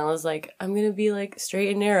college, and I was like, I'm gonna be, like,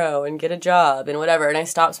 straight and narrow and get a job and whatever. And I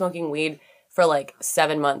stopped smoking weed for, like,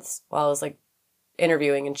 7 months while I was, like,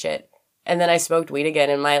 interviewing and shit. And then I smoked weed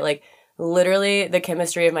again, and my literally the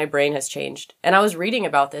chemistry of my brain has changed. And I was reading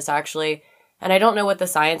about this actually, and I don't know what the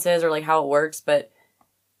science is or like how it works, but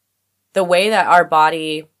the way that our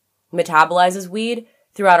body metabolizes weed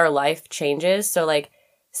throughout our life changes. So like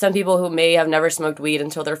some people who may have never smoked weed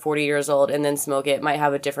until they're 40 years old and then smoke it might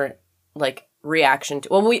have a different like reaction to,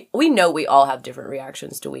 well, we know we all have different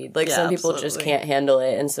reactions to weed. Like some people just can't handle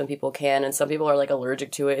it and some people can, and some people are like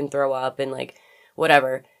allergic to it and throw up and like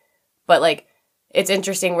whatever. But like it's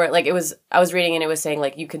interesting where like I was reading and it was saying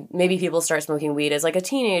like you could, maybe people start smoking weed as like a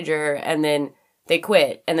teenager and then they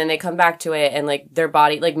quit and then they come back to it and like their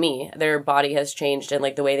body, like me, their body has changed and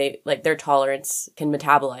like the way they, like their tolerance can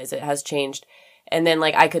metabolize it has changed. And then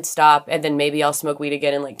like I could stop and then maybe I'll smoke weed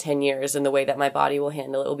again in like 10 years and the way that my body will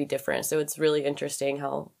handle it will be different. So it's really interesting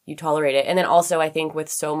how you tolerate it. And then also I think with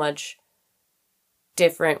so much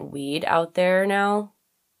different weed out there now,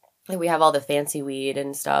 like we have all the fancy weed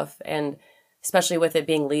and stuff, and especially with it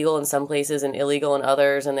being legal in some places and illegal in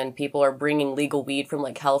others, and then people are bringing legal weed from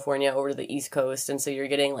like California over to the East Coast, and so you're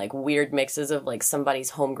getting like weird mixes of like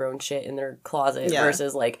somebody's homegrown shit in their closet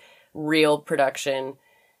versus like real production.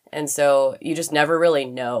 And so you just never really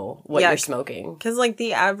know what you're smoking. Because, like,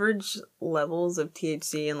 the average levels of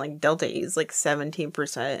THC and, like, Delta 8 is, like,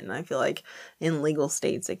 17%. And I feel like in legal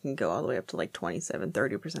states, it can go all the way up to, like,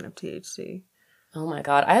 27-30% of THC. Oh, my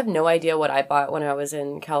God. I have no idea what I bought when I was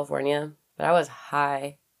in California. But I was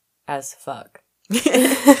high as fuck.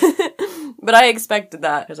 But I expected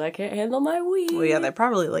that because I can't handle my weed. Well, yeah, they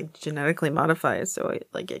probably, like, genetically modify it so it,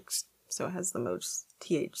 like, so it has the most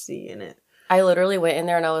THC in it. I literally went in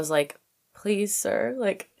there and I was like, please, sir,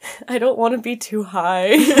 like, I don't want to be too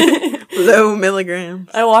high. Low milligrams.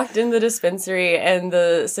 I walked in the dispensary and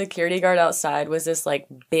the security guard outside was this, like,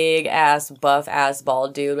 big-ass, buff-ass,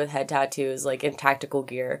 bald dude with head tattoos, like, in tactical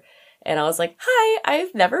gear. And I was like, hi,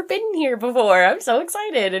 I've never been here before. I'm so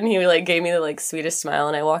excited. And he, like, gave me the, like, sweetest smile.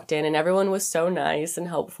 And I walked in and everyone was so nice and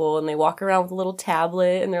helpful. And they walk around with a little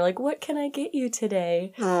tablet and they're like, what can I get you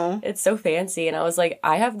today? Aww. It's so fancy. And I was like,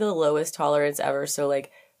 I have the lowest tolerance ever. So, like,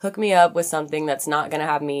 hook me up with something that's not going to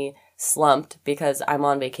have me slumped because I'm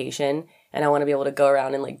on vacation. And I want to be able to go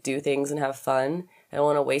around and, like, do things and have fun. I don't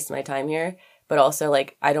want to waste my time here. But also,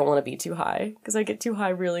 like, I don't want to be too high because I get too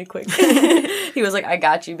high really quick. He was like, I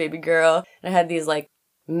got you, baby girl. And I had these, like,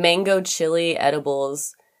 mango chili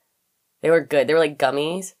edibles. They were good. They were, like,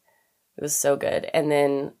 gummies. It was so good. And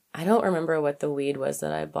then I don't remember what the weed was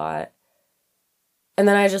that I bought. And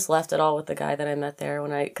then I just left it all with the guy that I met there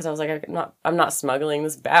because I was like, I'm not smuggling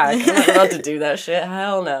this back. I'm not about to do that shit.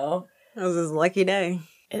 Hell no. That was his lucky day.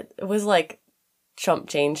 It was, like, chump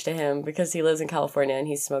change to him because he lives in California and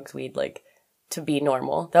he smokes weed, like, to be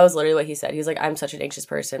normal. That was literally what he said. He's like, I'm such an anxious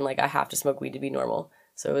person. Like, I have to smoke weed to be normal.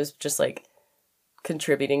 So it was just, like,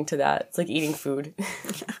 contributing to that. It's like eating food. I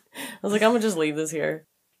was like, I'm gonna just leave this here.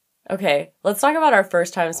 Okay, let's talk about our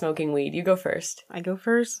first time smoking weed. You go first. I go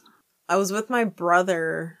first? I was with my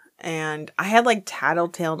brother, and I had, like,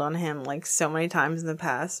 tattletaled on him, like, so many times in the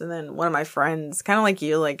past. And then one of my friends, kind of like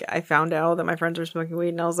you, like, I found out that my friends were smoking weed,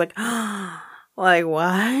 and I was like, like, what?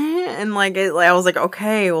 And, like, I was like,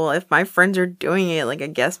 okay, well, if my friends are doing it, like, I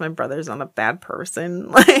guess my brother's not a bad person.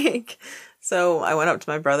 Like, so I went up to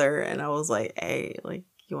my brother, and I was like, hey, like,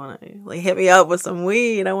 you want to, like, hit me up with some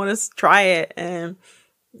weed? I want to try it. And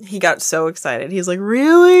he got so excited. He's like,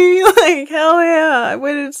 really? Like, hell yeah, I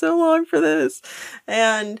waited so long for this.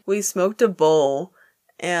 And we smoked a bowl,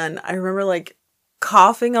 and I remember, like,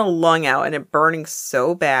 coughing a lung out and it burning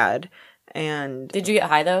so bad. And did you get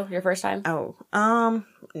high though your first time? Oh,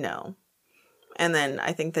 no. And then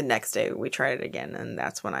I think the next day we tried it again, and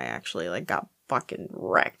that's when I actually, like, got fucking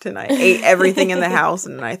wrecked, and I ate everything in the house,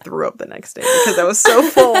 and I threw up the next day because I was so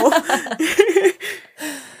full.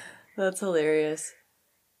 That's hilarious.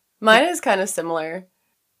 Mine is kind of similar.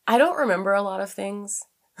 I don't remember a lot of things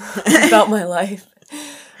about my life,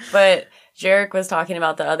 but Jarek was talking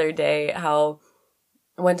about the other day how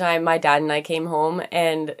one time my dad and I came home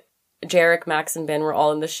and Jarek, Max, and Ben were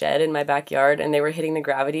all in the shed in my backyard, and they were hitting the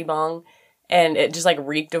gravity bong, and it just, like,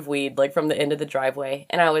 reeked of weed, like, from the end of the driveway.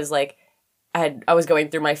 And I was, like, I was going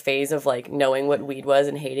through my phase of, like, knowing what weed was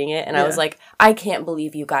and hating it, and I was like, I can't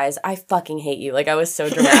believe you guys. I fucking hate you. Like, I was so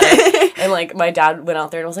dramatic. And, like, my dad went out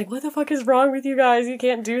there and was like, what the fuck is wrong with you guys? You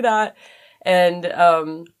can't do that. And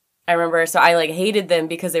I remember, so I, like, hated them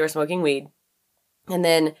because they were smoking weed. And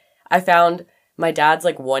then I found my dad's,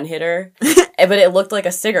 like, one hitter, but it looked like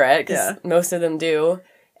a cigarette because most of them do.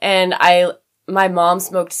 And my mom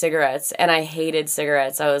smoked cigarettes, and I hated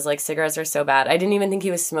cigarettes. I was like, cigarettes are so bad. I didn't even think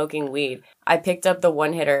he was smoking weed. I picked up the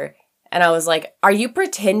one hitter, And I was like, are you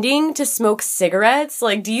pretending to smoke cigarettes?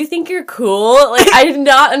 Like, do you think you're cool? Like, I did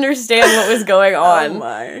not understand what was going on. Oh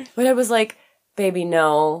my. But I was like, baby,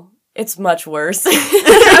 no, it's much worse.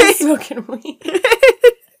 I'm smoking weed.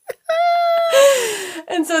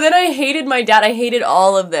 And so then I hated my dad. I hated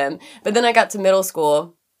all of them. But then I got to middle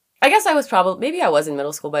school. I guess I was maybe I was in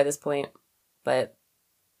middle school by this point. But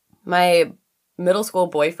my middle school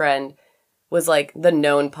boyfriend was like the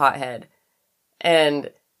known pothead. And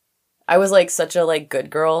I was like such a like good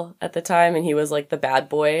girl at the time, and he was like the bad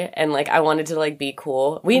boy, and like I wanted to like be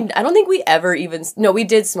cool. I don't think we ever even we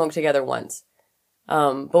did smoke together once.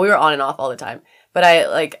 But we were on and off all the time. But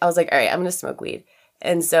I was like, all right, I'm going to smoke weed.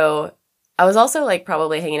 And so I was also like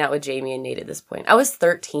probably hanging out with Jamie and Nate at this point. I was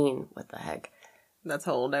 13. What the heck? That's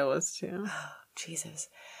how old I was too. Jesus.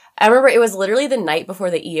 I remember it was literally the night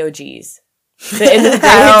before the EOGs. The end of the day.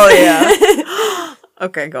 Oh yeah.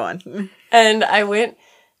 Okay, go on. And I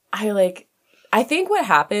think what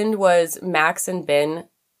happened was Max and Ben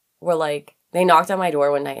were like, they knocked on my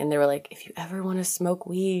door one night and they were like, if you ever want to smoke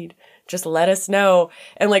weed, just let us know.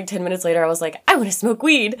 And like 10 minutes later, I was like, I want to smoke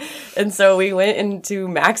weed. And so we went into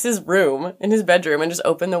Max's room in his bedroom and just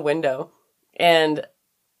opened the window. And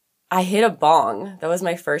I hit a bong. That was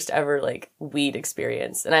my first ever like weed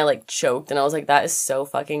experience. And I like choked and I was like, that is so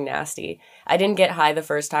fucking nasty. I didn't get high the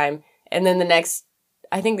first time. And then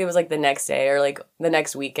I think it was like the next day or like the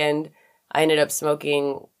next weekend, I ended up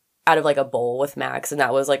smoking out of like a bowl with Max. And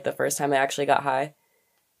that was like the first time I actually got high.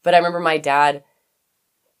 But I remember my dad,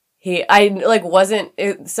 so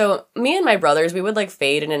me and my brothers, we would like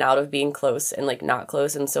fade in and out of being close and like not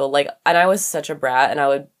close. And so like, and I was such a brat and I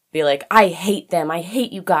would be like, I hate them. I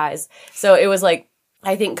hate you guys. So it was like,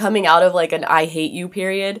 I think coming out of like an I hate you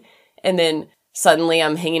period. And then suddenly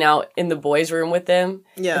I'm hanging out in the boys' room with them.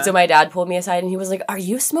 Yeah. And so my dad pulled me aside and he was like, are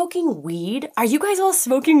you smoking weed? Are you guys all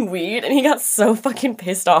smoking weed? And he got so fucking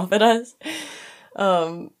pissed off at us.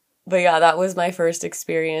 But yeah, that was my first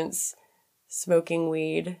experience smoking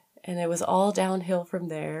weed. And it was all downhill from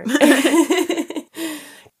there. I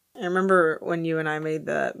remember when you and I made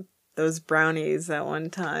those brownies that one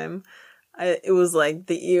time. It was like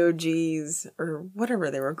the EOGs or whatever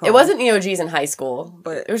they were called. It wasn't EOGs in high school,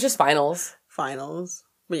 but it was just finals.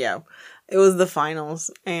 But yeah, it was the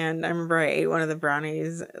finals. And I remember I ate one of the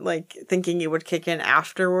brownies, like thinking it would kick in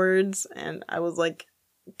afterwards. And I was like,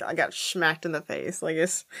 I got smacked in the face, like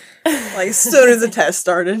as soon as the test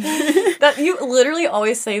started. That you literally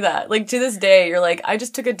always say that. Like to this day, you're like, I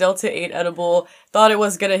just took a Delta 8 edible, thought it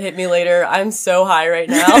was gonna hit me later. I'm so high right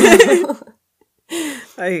now.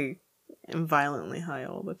 I am violently high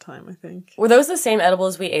all the time, I think. Were those the same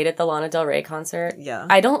edibles we ate at the Lana Del Rey concert? Yeah.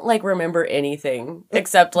 I don't like remember anything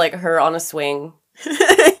except like her on a swing.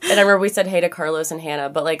 And I remember we said hey to Carlos and Hannah,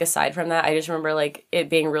 but like aside from that, I just remember like it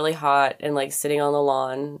being really hot and like sitting on the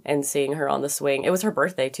lawn and seeing her on the swing. It was her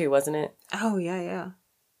birthday too, wasn't it? Oh yeah.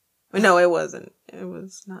 No, it wasn't. It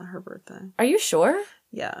was not her birthday. Are you sure?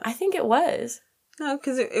 Yeah. I think it was. No,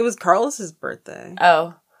 because it was Carlos's birthday.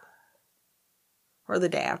 Oh. Or the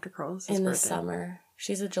day after Carlos's birthday. In the summer.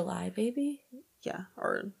 She's a July baby? Yeah,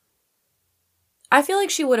 or... I feel like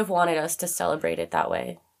she would have wanted us to celebrate it that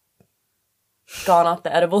way. Gone off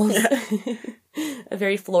the edibles. Yeah. A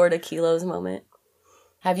very Florida Kilos moment.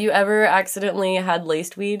 Have you ever accidentally had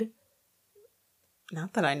laced weed?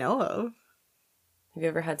 Not that I know of. Have you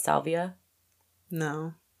ever had salvia?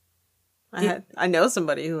 No. I know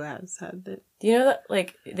somebody who has had it. Do you know that,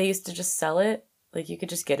 like, they used to just sell it? Like, you could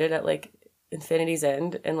just get it at, like, Infinity's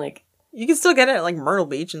End and, like... You can still get it at, like, Myrtle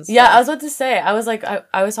Beach and stuff. Yeah, I was about to say. I was, like...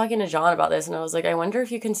 I was talking to John about this, and I was like, I wonder if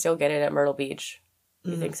you can still get it at Myrtle Beach.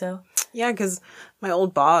 You think so? Yeah, because my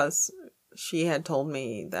old boss, she had told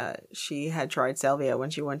me that she had tried salvia when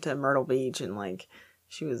she went to Myrtle Beach, and, like,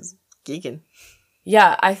 she was geeking.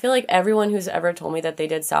 Yeah, I feel like everyone who's ever told me that they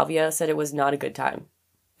did salvia said it was not a good time.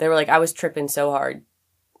 They were like, I was tripping so hard.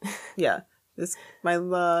 Yeah.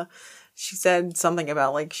 She said something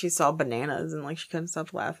about, like, she saw bananas and, like, she couldn't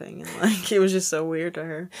stop laughing. And, like, it was just so weird to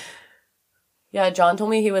her. Yeah, John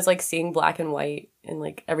told me he was, like, seeing black and white and,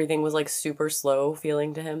 like, everything was, like, super slow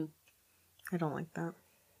feeling to him. I don't like that.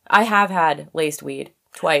 I have had laced weed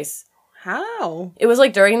twice. How? It was,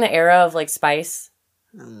 like, during the era of, like, Spice.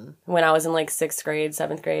 When I was in, like, 6th grade,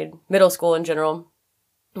 7th grade. Middle school in general.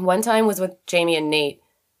 One time was with Jamie and Nate,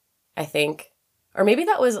 I think. Or maybe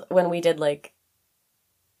that was when we did, like...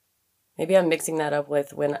 Maybe I'm mixing that up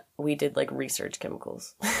with when we did, like, research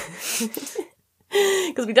chemicals.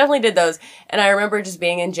 Because we definitely did those. And I remember just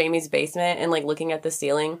being in Jamie's basement and, like, looking at the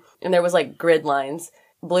ceiling. And there was, like, grid lines.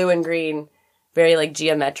 Blue and green. Very, like,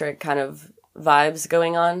 geometric kind of vibes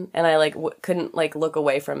going on. And I, like, couldn't, like, look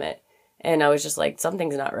away from it. And I was just like,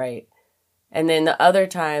 something's not right. And then the other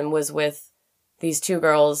time was with these two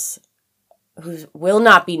girls who will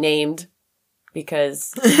not be named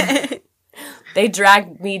because they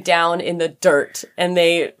dragged me down in the dirt and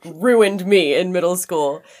they ruined me in middle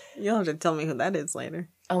school. You'll have to tell me who that is later.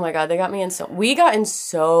 Oh my God, we got in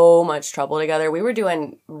so much trouble together. We were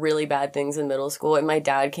doing really bad things in middle school, and my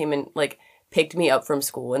dad came and like picked me up from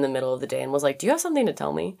school in the middle of the day and was like, do you have something to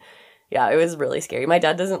tell me? Yeah, it was really scary. My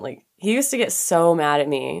dad doesn't he used to get so mad at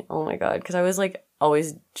me. Oh my God, because I was like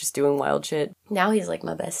always just doing wild shit. Now he's like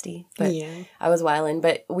my bestie, but yeah. I was wilding.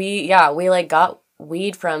 But we like got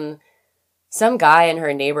weed from some guy in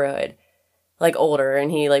her neighborhood, like older,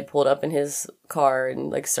 and he like pulled up in his car and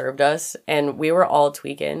like served us, and we were all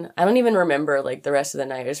tweaking. I don't even remember like the rest of the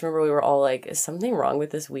night. I just remember we were all like, is something wrong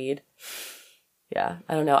with this weed? Yeah,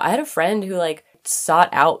 I don't know. I had a friend who like sought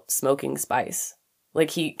out smoking spice,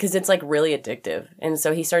 like because it's like really addictive, and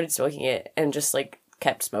so he started smoking it and just like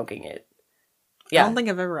kept smoking it. Yeah. I don't think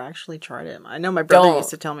I've ever actually tried it. I know my brother used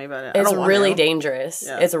to tell me about it. It's really dangerous.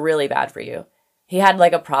 Yeah. It's really bad for you. He had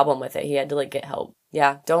like a problem with it. He had to like get help.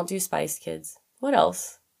 Yeah, don't do spice, kids. What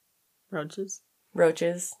else? Roaches.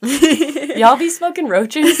 Y'all be smoking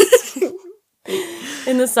roaches?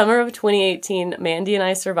 In the summer of 2018, Mandy and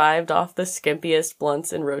I survived off the skimpiest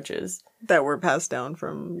blunts and roaches. That were passed down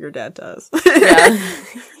from your dad to us. Yeah.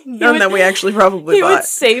 None that we actually probably he bought. He would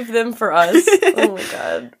save them for us. Oh my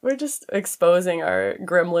God. We're just exposing our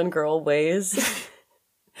gremlin girl ways.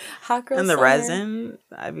 Hot girl and the summer. resin.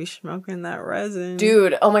 I be smoking that resin.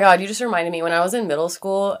 Dude, oh my God, you just reminded me. When I was in middle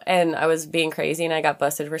school and I was being crazy and I got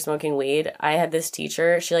busted for smoking weed, I had this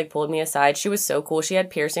teacher. She like pulled me aside. She was so cool. She had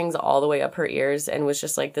piercings all the way up her ears and was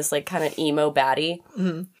just like this like kind of emo baddie.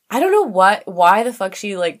 Mm-hmm. I don't know why the fuck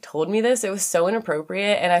she like told me this. It was so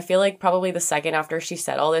inappropriate. And I feel like probably the second after she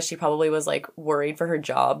said all this, she probably was like worried for her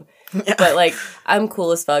job. Yeah. But like, I'm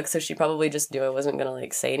cool as fuck. So she probably just knew I wasn't going to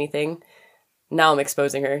like say anything. Now I'm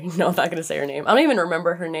exposing her. No, I'm not going to say her name. I don't even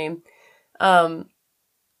remember her name.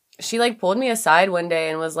 She like pulled me aside one day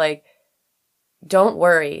and was like, don't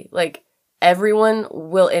worry. Like, everyone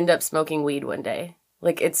will end up smoking weed one day.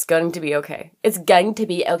 Like, it's going to be okay. It's going to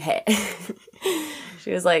be okay.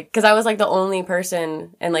 She was like, because I was like the only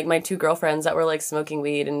person and like my two girlfriends that were like smoking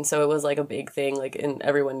weed. And so it was like a big thing, like, and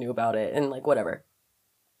everyone knew about it and like whatever.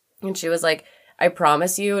 And she was like, I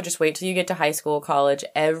promise you, just wait till you get to high school, college.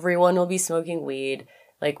 Everyone will be smoking weed.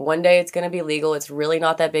 Like, one day it's going to be legal. It's really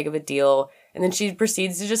not that big of a deal. And then she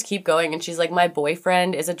proceeds to just keep going. And she's like, my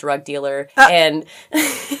boyfriend is a drug dealer. And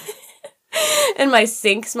and my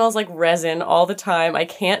sink smells like resin all the time. I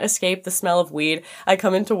can't escape the smell of weed. I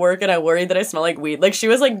come into work and I worry that I smell like weed. Like, she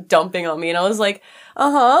was like dumping on me. And I was like,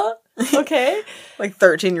 okay. Like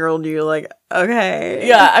 13-year-old you, like, okay.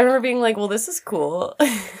 Yeah, I remember being like, well, this is cool.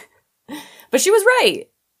 But she was right.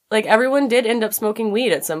 Like, everyone did end up smoking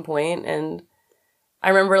weed at some point, and I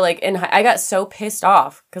remember, like, I got so pissed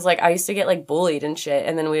off, because, like, I used to get, like, bullied and shit,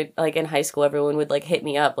 and then like, in high school, everyone would, like, hit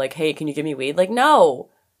me up, like, hey, can you give me weed? Like, no,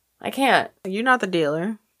 I can't. You're not the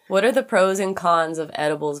dealer. What are the pros and cons of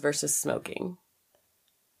edibles versus smoking?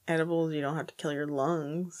 Edibles, you don't have to kill your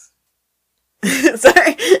lungs.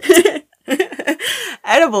 Sorry.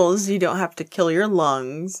 Edibles, you don't have to kill your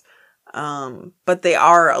lungs. But they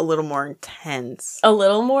are a little more intense. A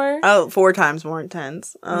little more? Oh, 4 times more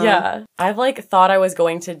intense. Yeah. I've, like, thought I was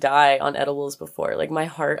going to die on edibles before. Like, my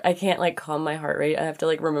heart, I can't, like, calm my heart rate. I have to,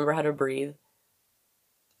 like, remember how to breathe.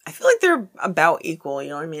 I feel like they're about equal, you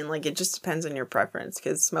know what I mean? Like, it just depends on your preference.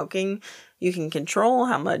 Because smoking, you can control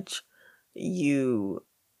how much you,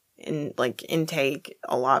 intake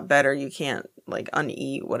a lot better. You can't, like,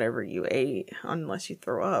 uneat whatever you ate unless you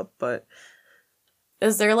throw up, but...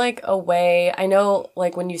 Is there, like, a way, I know,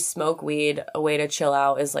 like, when you smoke weed, a way to chill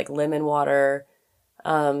out is, like, lemon water,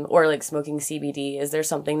 or, like, smoking CBD. Is there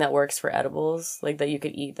something that works for edibles, like, that you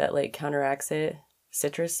could eat that, like, counteracts it?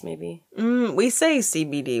 Citrus, maybe? We say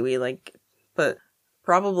CBD, but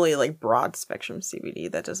probably, like, broad spectrum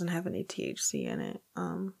CBD that doesn't have any THC in it,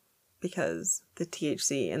 because the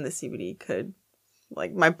THC and the CBD could,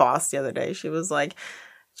 like, my boss the other day, she was like...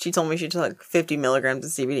 She told me she took 50 milligrams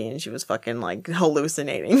of CBD and she was fucking, like,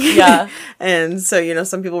 hallucinating. Yeah. And so, you know,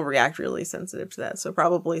 some people react really sensitive to that. So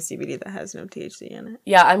probably CBD that has no THC in it.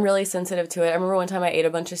 Yeah, I'm really sensitive to it. I remember one time I ate a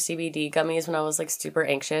bunch of CBD gummies when I was, like, super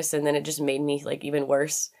anxious. And then it just made me, like, even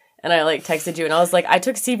worse. And I, like, texted you and I was like, I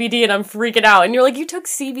took CBD and I'm freaking out. And you're like, you took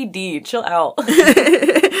CBD. Chill out.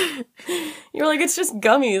 You're like, it's just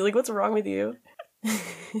gummies. Like, what's wrong with you?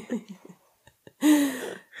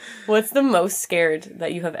 What's the most scared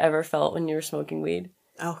that you have ever felt when you were smoking weed?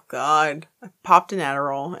 Oh, God. I popped an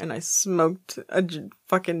Adderall and I smoked a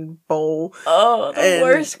fucking bowl. Oh, the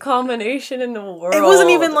worst combination in the world. It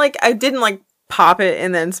wasn't even like, I didn't like pop it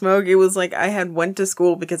and then smoke. It was like I had went to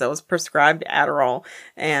school because I was prescribed Adderall,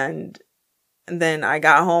 and then I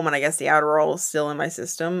got home and I guess the Adderall was still in my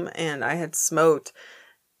system, and I had smoked,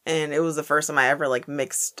 and it was the first time I ever like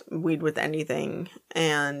mixed weed with anything,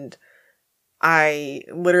 and I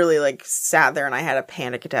literally like sat there and I had a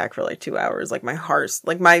panic attack for like 2 hours. Like my heart,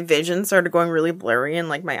 like my vision started going really blurry, and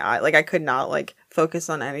like my eye, like I could not like focus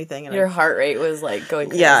on anything. And your heart rate was like going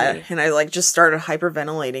crazy. Yeah, and I like just started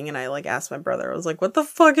hyperventilating, and I like asked my brother, I was like, what the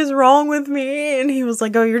fuck is wrong with me? And he was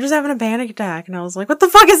like, oh, you're just having a panic attack. And I was like, what the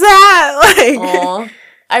fuck is that? Like, aww.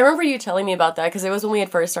 I remember you telling me about that because it was when we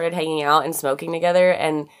had first started hanging out and smoking together,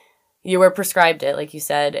 and you were prescribed it, like you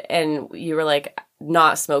said, and you were like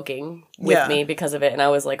not smoking with me because of it, and I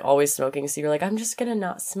was like always smoking, so you were like, I'm just gonna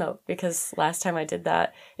not smoke because last time I did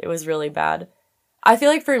that, it was really bad. I feel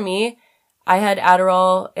like for me, I had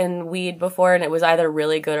Adderall and weed before, and it was either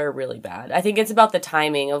really good or really bad. I think it's about the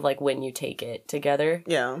timing of like when you take it together.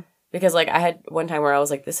 Yeah. Because like I had one time where I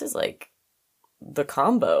was like, this is like the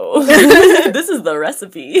combo. This is the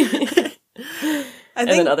recipe. And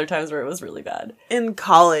then other times where it was really bad. In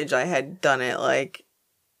college, I had done it like,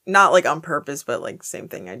 not like on purpose, but like same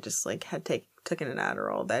thing. I just like had taken an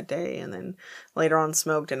Adderall that day, and then later on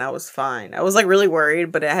smoked, and I was fine. I was like really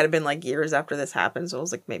worried, but it had been like years after this happened, so I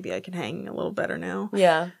was like, maybe I can hang a little better now.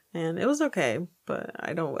 Yeah. And it was okay, but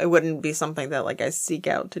it wouldn't be something that like I seek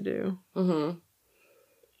out to do. Mm-hmm.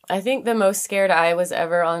 I think the most scared I was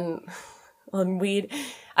ever on weed,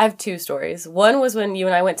 I have two stories. One was when you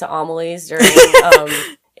and I went to Amelie's during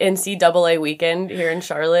NCAA weekend here in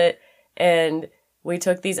Charlotte, and we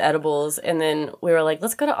took these edibles, and then we were like,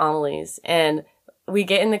 let's go to Amelie's. And we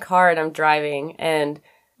get in the car, and I'm driving, and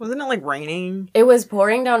wasn't it like raining? It was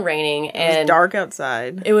pouring down raining, and it was dark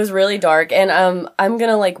outside. It was really dark, and I'm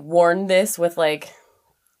gonna like warn this with like,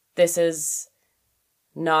 this is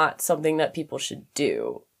not something that people should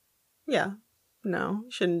do. Yeah. No,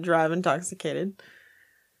 you shouldn't drive intoxicated.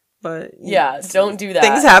 But yeah, don't do that.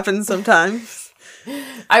 Things happen sometimes.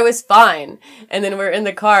 I was fine. And then we're in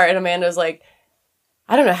the car, and Amanda was like,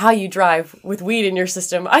 I don't know how you drive with weed in your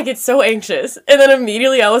system. I get so anxious. And then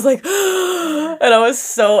immediately I was like, and I was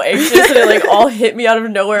so anxious, and it like all hit me out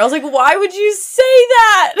of nowhere. I was like, why would you say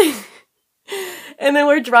that? And then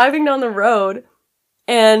we're driving down the road,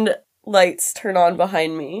 and lights turn on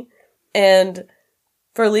behind me. And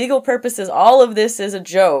for legal purposes, all of this is a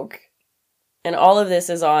joke. And all of this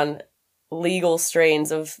is on legal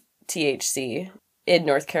strains of THC in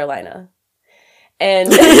North Carolina.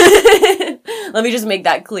 And let me just make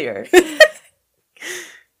that clear.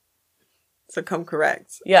 So come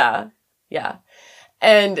correct. Yeah. Yeah.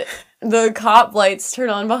 And the cop lights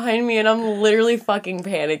turn on behind me, and I'm literally fucking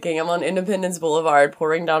panicking. I'm on Independence Boulevard,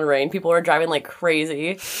 pouring down rain. People are driving like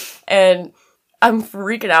crazy. And I'm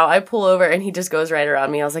freaking out. I pull over, and he just goes right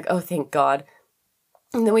around me. I was like, oh, thank God.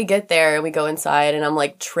 And then we get there, and we go inside, and I'm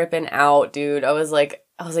like tripping out, dude. I was like,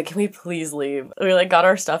 can we please leave? We like got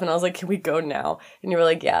our stuff, and I was like, can we go now? And you were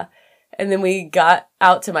like, yeah. And then we got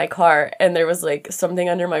out to my car, and there was like something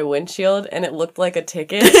under my windshield, and it looked like a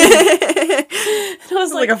ticket. And I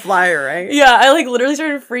was like a flyer, right? Yeah, I like literally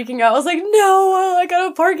started freaking out. I was like, no, I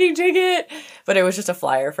got a parking ticket. But it was just a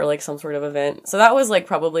flyer for like some sort of event. So that was like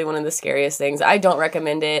probably one of the scariest things. I don't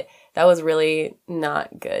recommend it. That was really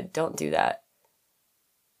not good. Don't do that.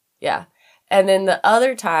 Yeah. And then the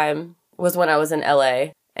other time was when I was in LA,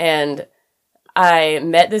 and I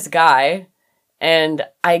met this guy, and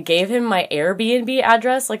I gave him my Airbnb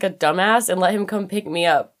address like a dumbass and let him come pick me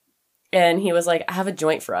up. And he was like, I have a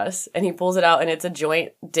joint for us. And he pulls it out, and it's a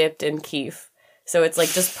joint dipped in keef. So it's like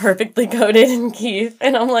just perfectly coated in keef.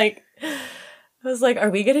 And I'm like, I was like, are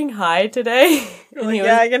we getting high today? And like,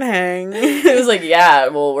 yeah, I can hang. He was like, yeah,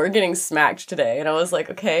 well, we're getting smacked today. And I was like,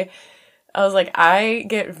 okay. I was like, I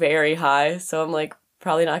get very high, so I'm like,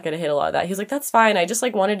 probably not going to hit a lot of that. He was like, that's fine. I just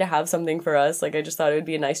like wanted to have something for us. Like, I just thought it would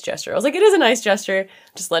be a nice gesture. I was like, it is a nice gesture.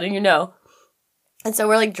 Just letting you know. And so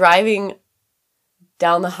we're like driving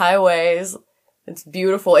down the highways. It's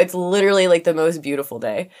beautiful. It's literally like the most beautiful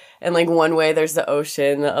day. And like one way there's the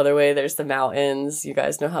ocean, the other way there's the mountains. You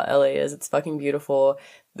guys know how LA is. It's fucking beautiful.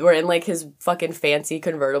 We're in like his fucking fancy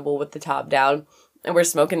convertible with the top down, and we're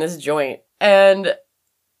smoking this joint. And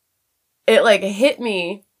it like hit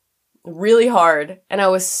me really hard, and I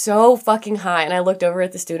was so fucking high, and I looked over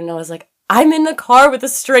at the student, and I was like, I'm in the car with a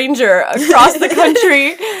stranger across the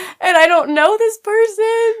country and I don't know this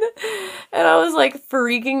person. And I was like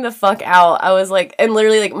freaking the fuck out. I was like, and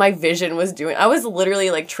literally like my vision was I was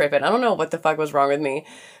literally like tripping. I don't know what the fuck was wrong with me,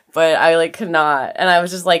 but I like could not. And I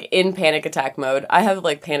was just like in panic attack mode. I have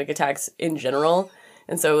like panic attacks in general.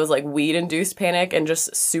 And so it was like weed induced panic and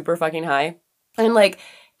just super fucking high. And like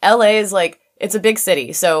LA is like, it's a big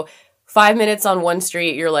city. So 5 minutes on one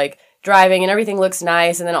street, you're like driving and everything looks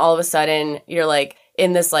nice. And then all of a sudden you're like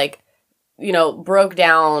in this like, you know, broke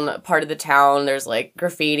down part of the town. There's like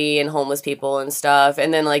graffiti and homeless people and stuff.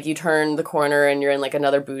 And then like you turn the corner and you're in like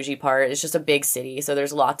another bougie part. It's just a big city. So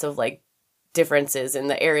there's lots of like differences in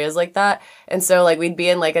the areas like that. And so like we'd be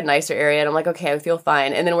in like a nicer area and I'm like, okay, I feel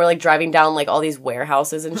fine. And then we're like driving down like all these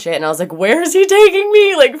warehouses and shit. And I was like, where is he taking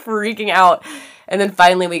me? Like freaking out. And then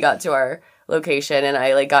finally we got to our location and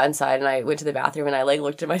I like got inside and I went to the bathroom and I like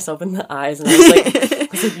looked at myself in the eyes and I was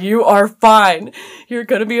like, you are fine. You're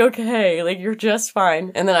gonna be okay. Like you're just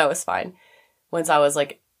fine. And then I was fine. Once I was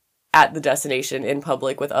like at the destination in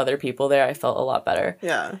public with other people there, I felt a lot better.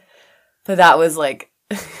 Yeah. But that was like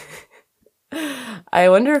I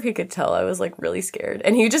wonder if he could tell I was like really scared.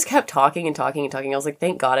 And he just kept talking and talking and talking. I was like,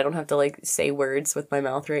 thank God I don't have to like say words with my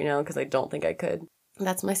mouth right now because I don't think I could.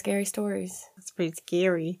 That's my scary stories. That's pretty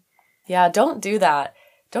scary. Yeah, don't do that.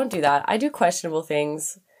 Don't do that. I do questionable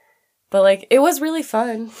things. But like it was really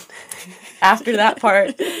fun. After that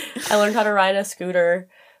part, I learned how to ride a scooter.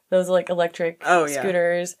 Those like electric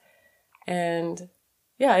scooters. And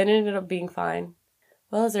yeah, it ended up being fine.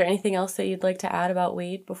 Well, is there anything else that you'd like to add about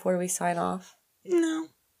weed before we sign off? No.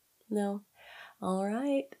 No? All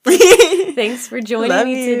right. Thanks for joining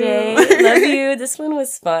me today. Love you. This one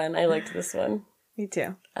was fun. I liked this one. Me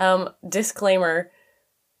too. Disclaimer.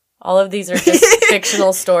 All of these are just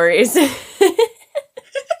fictional stories.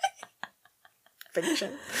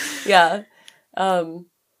 Fiction. Yeah. For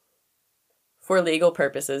legal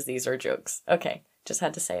purposes, these are jokes. Okay. Just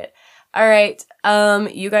had to say it. All right.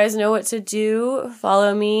 You guys know what to do.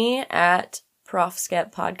 Follow me at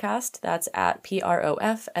ProfSkep Podcast. That's at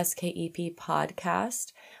ProfSkep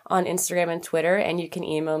Podcast on Instagram and Twitter. And you can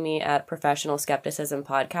email me at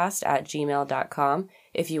professionalskepticismpodcast@gmail.com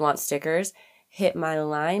if you want stickers. Hit my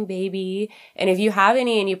line, baby. And if you have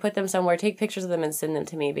any and you put them somewhere, take pictures of them and send them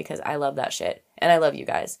to me because I love that shit. And I love you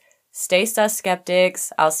guys. Stay sus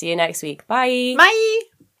skeptics. I'll see you next week. Bye. Bye.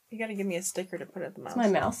 You gotta give me a sticker to put at the mouse. Is my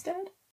mouse dead?